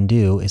Jolene can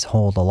do is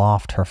hold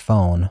aloft her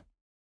phone,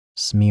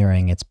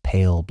 smearing its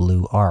pale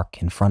blue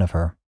arc in front of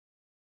her,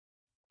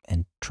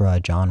 and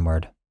trudge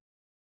onward.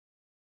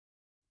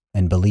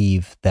 And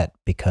believe that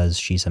because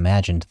she's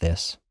imagined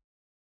this,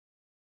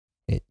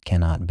 it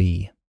cannot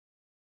be.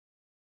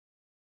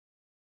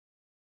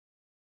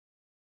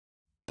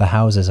 The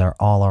houses are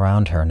all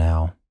around her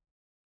now.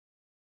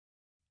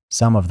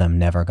 Some of them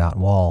never got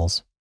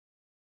walls,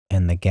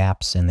 and the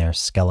gaps in their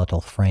skeletal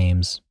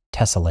frames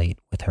tessellate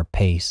with her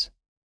pace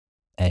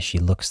as she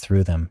looks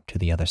through them to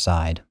the other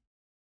side.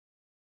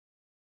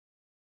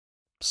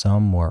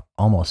 Some were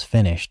almost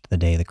finished the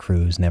day the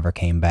crews never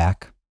came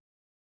back,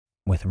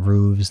 with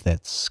roofs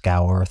that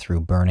scour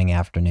through burning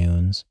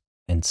afternoons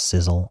and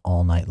sizzle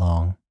all night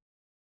long.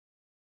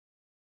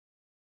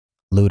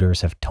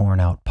 Looters have torn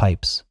out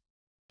pipes,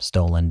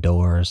 stolen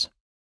doors,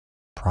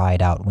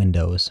 pried out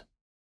windows.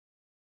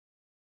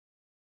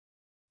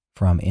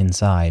 From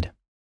inside,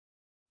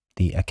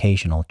 the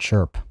occasional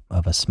chirp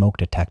of a smoke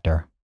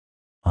detector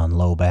on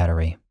low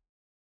battery.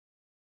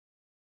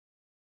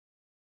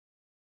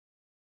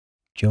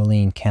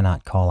 Jolene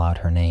cannot call out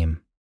her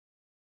name.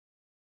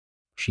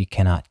 She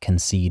cannot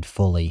concede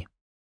fully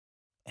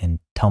and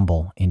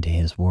tumble into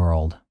his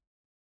world.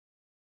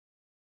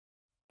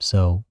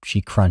 So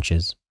she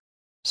crunches,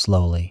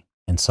 slowly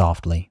and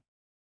softly,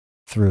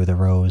 through the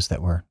rows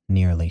that were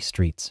nearly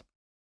streets,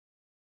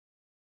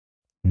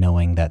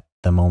 knowing that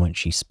the moment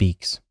she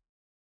speaks,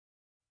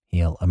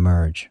 he'll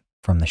emerge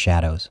from the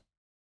shadows.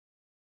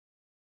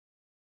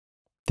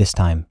 This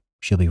time,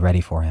 she'll be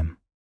ready for him.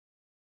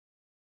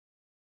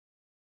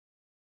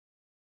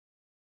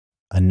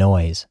 A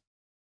noise,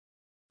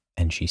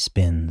 and she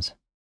spins.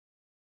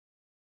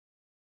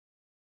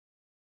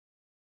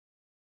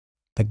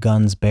 The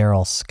gun's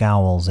barrel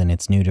scowls in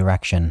its new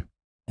direction,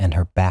 and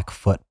her back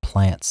foot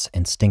plants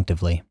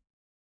instinctively.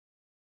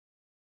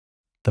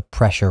 The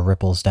pressure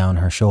ripples down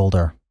her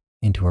shoulder,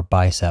 into her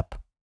bicep,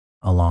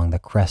 along the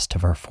crest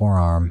of her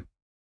forearm,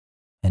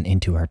 and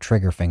into her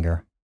trigger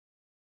finger.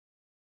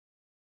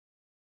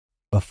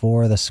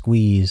 Before the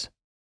squeeze,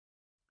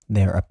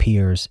 there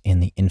appears in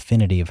the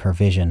infinity of her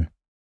vision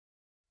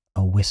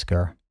a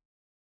whisker,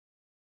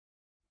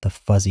 the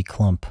fuzzy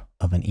clump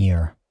of an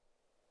ear.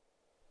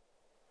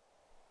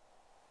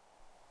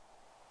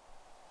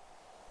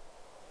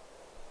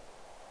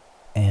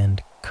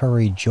 And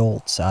curry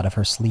jolts out of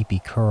her sleepy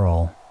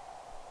curl,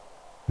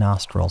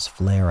 nostrils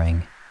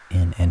flaring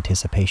in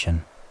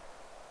anticipation.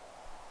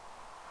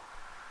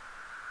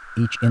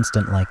 Each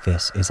instant like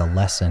this is a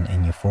lesson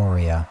in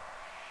euphoria,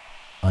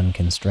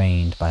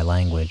 unconstrained by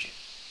language,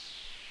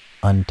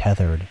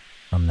 untethered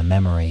from the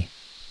memory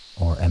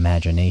or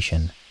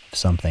imagination of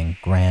something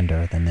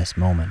grander than this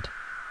moment.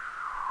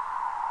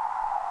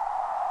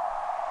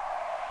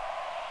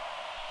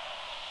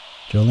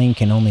 Jolene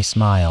can only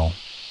smile,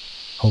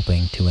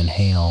 hoping to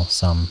inhale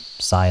some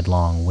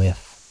sidelong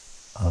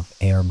whiff of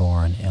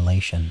airborne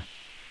elation.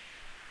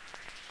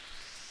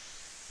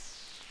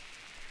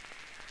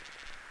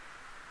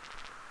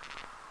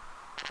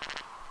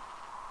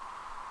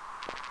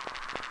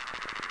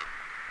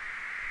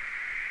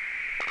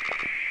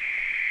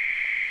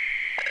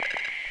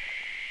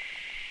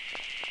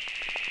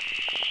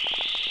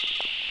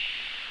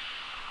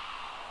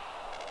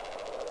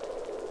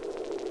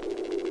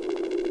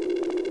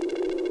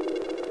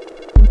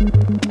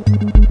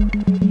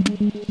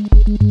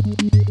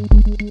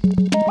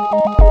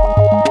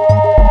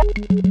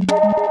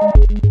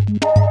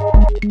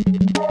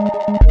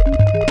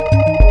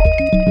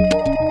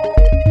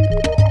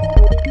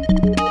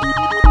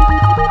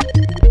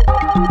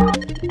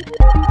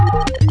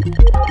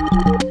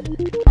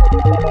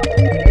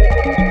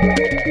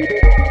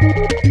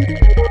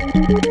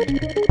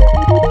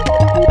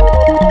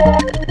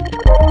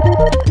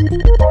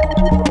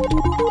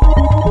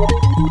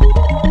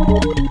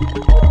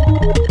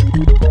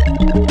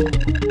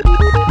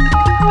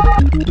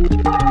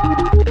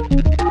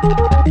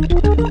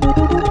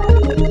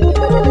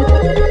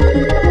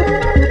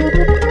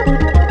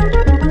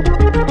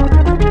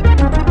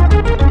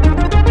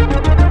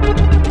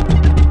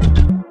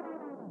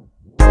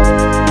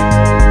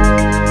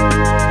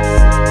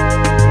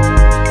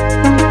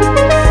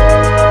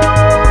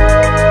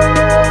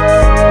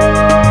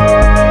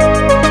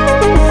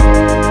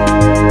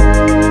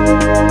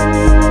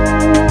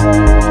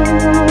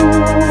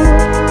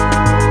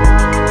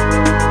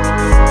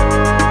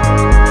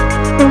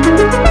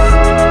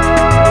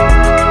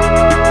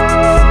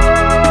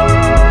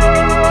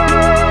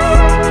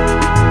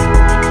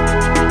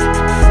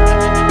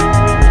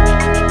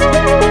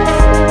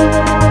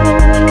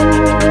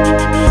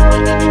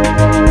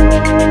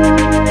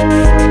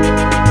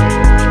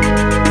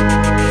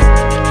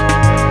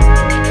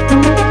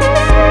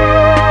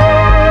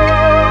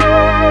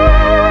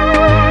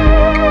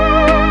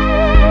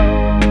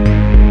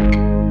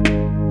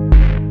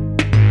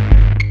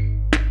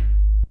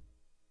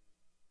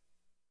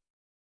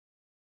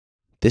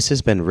 This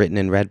has been written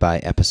and read by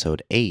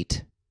Episode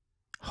 8,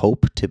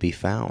 Hope to be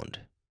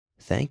Found.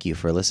 Thank you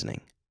for listening.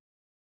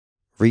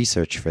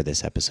 Research for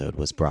this episode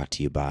was brought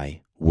to you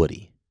by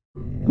Woody.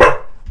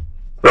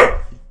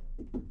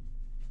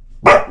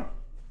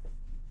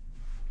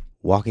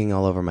 Walking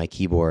all over my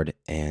keyboard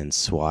and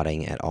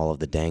swatting at all of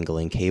the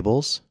dangling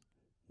cables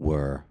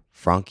were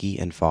Frankie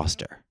and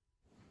Foster.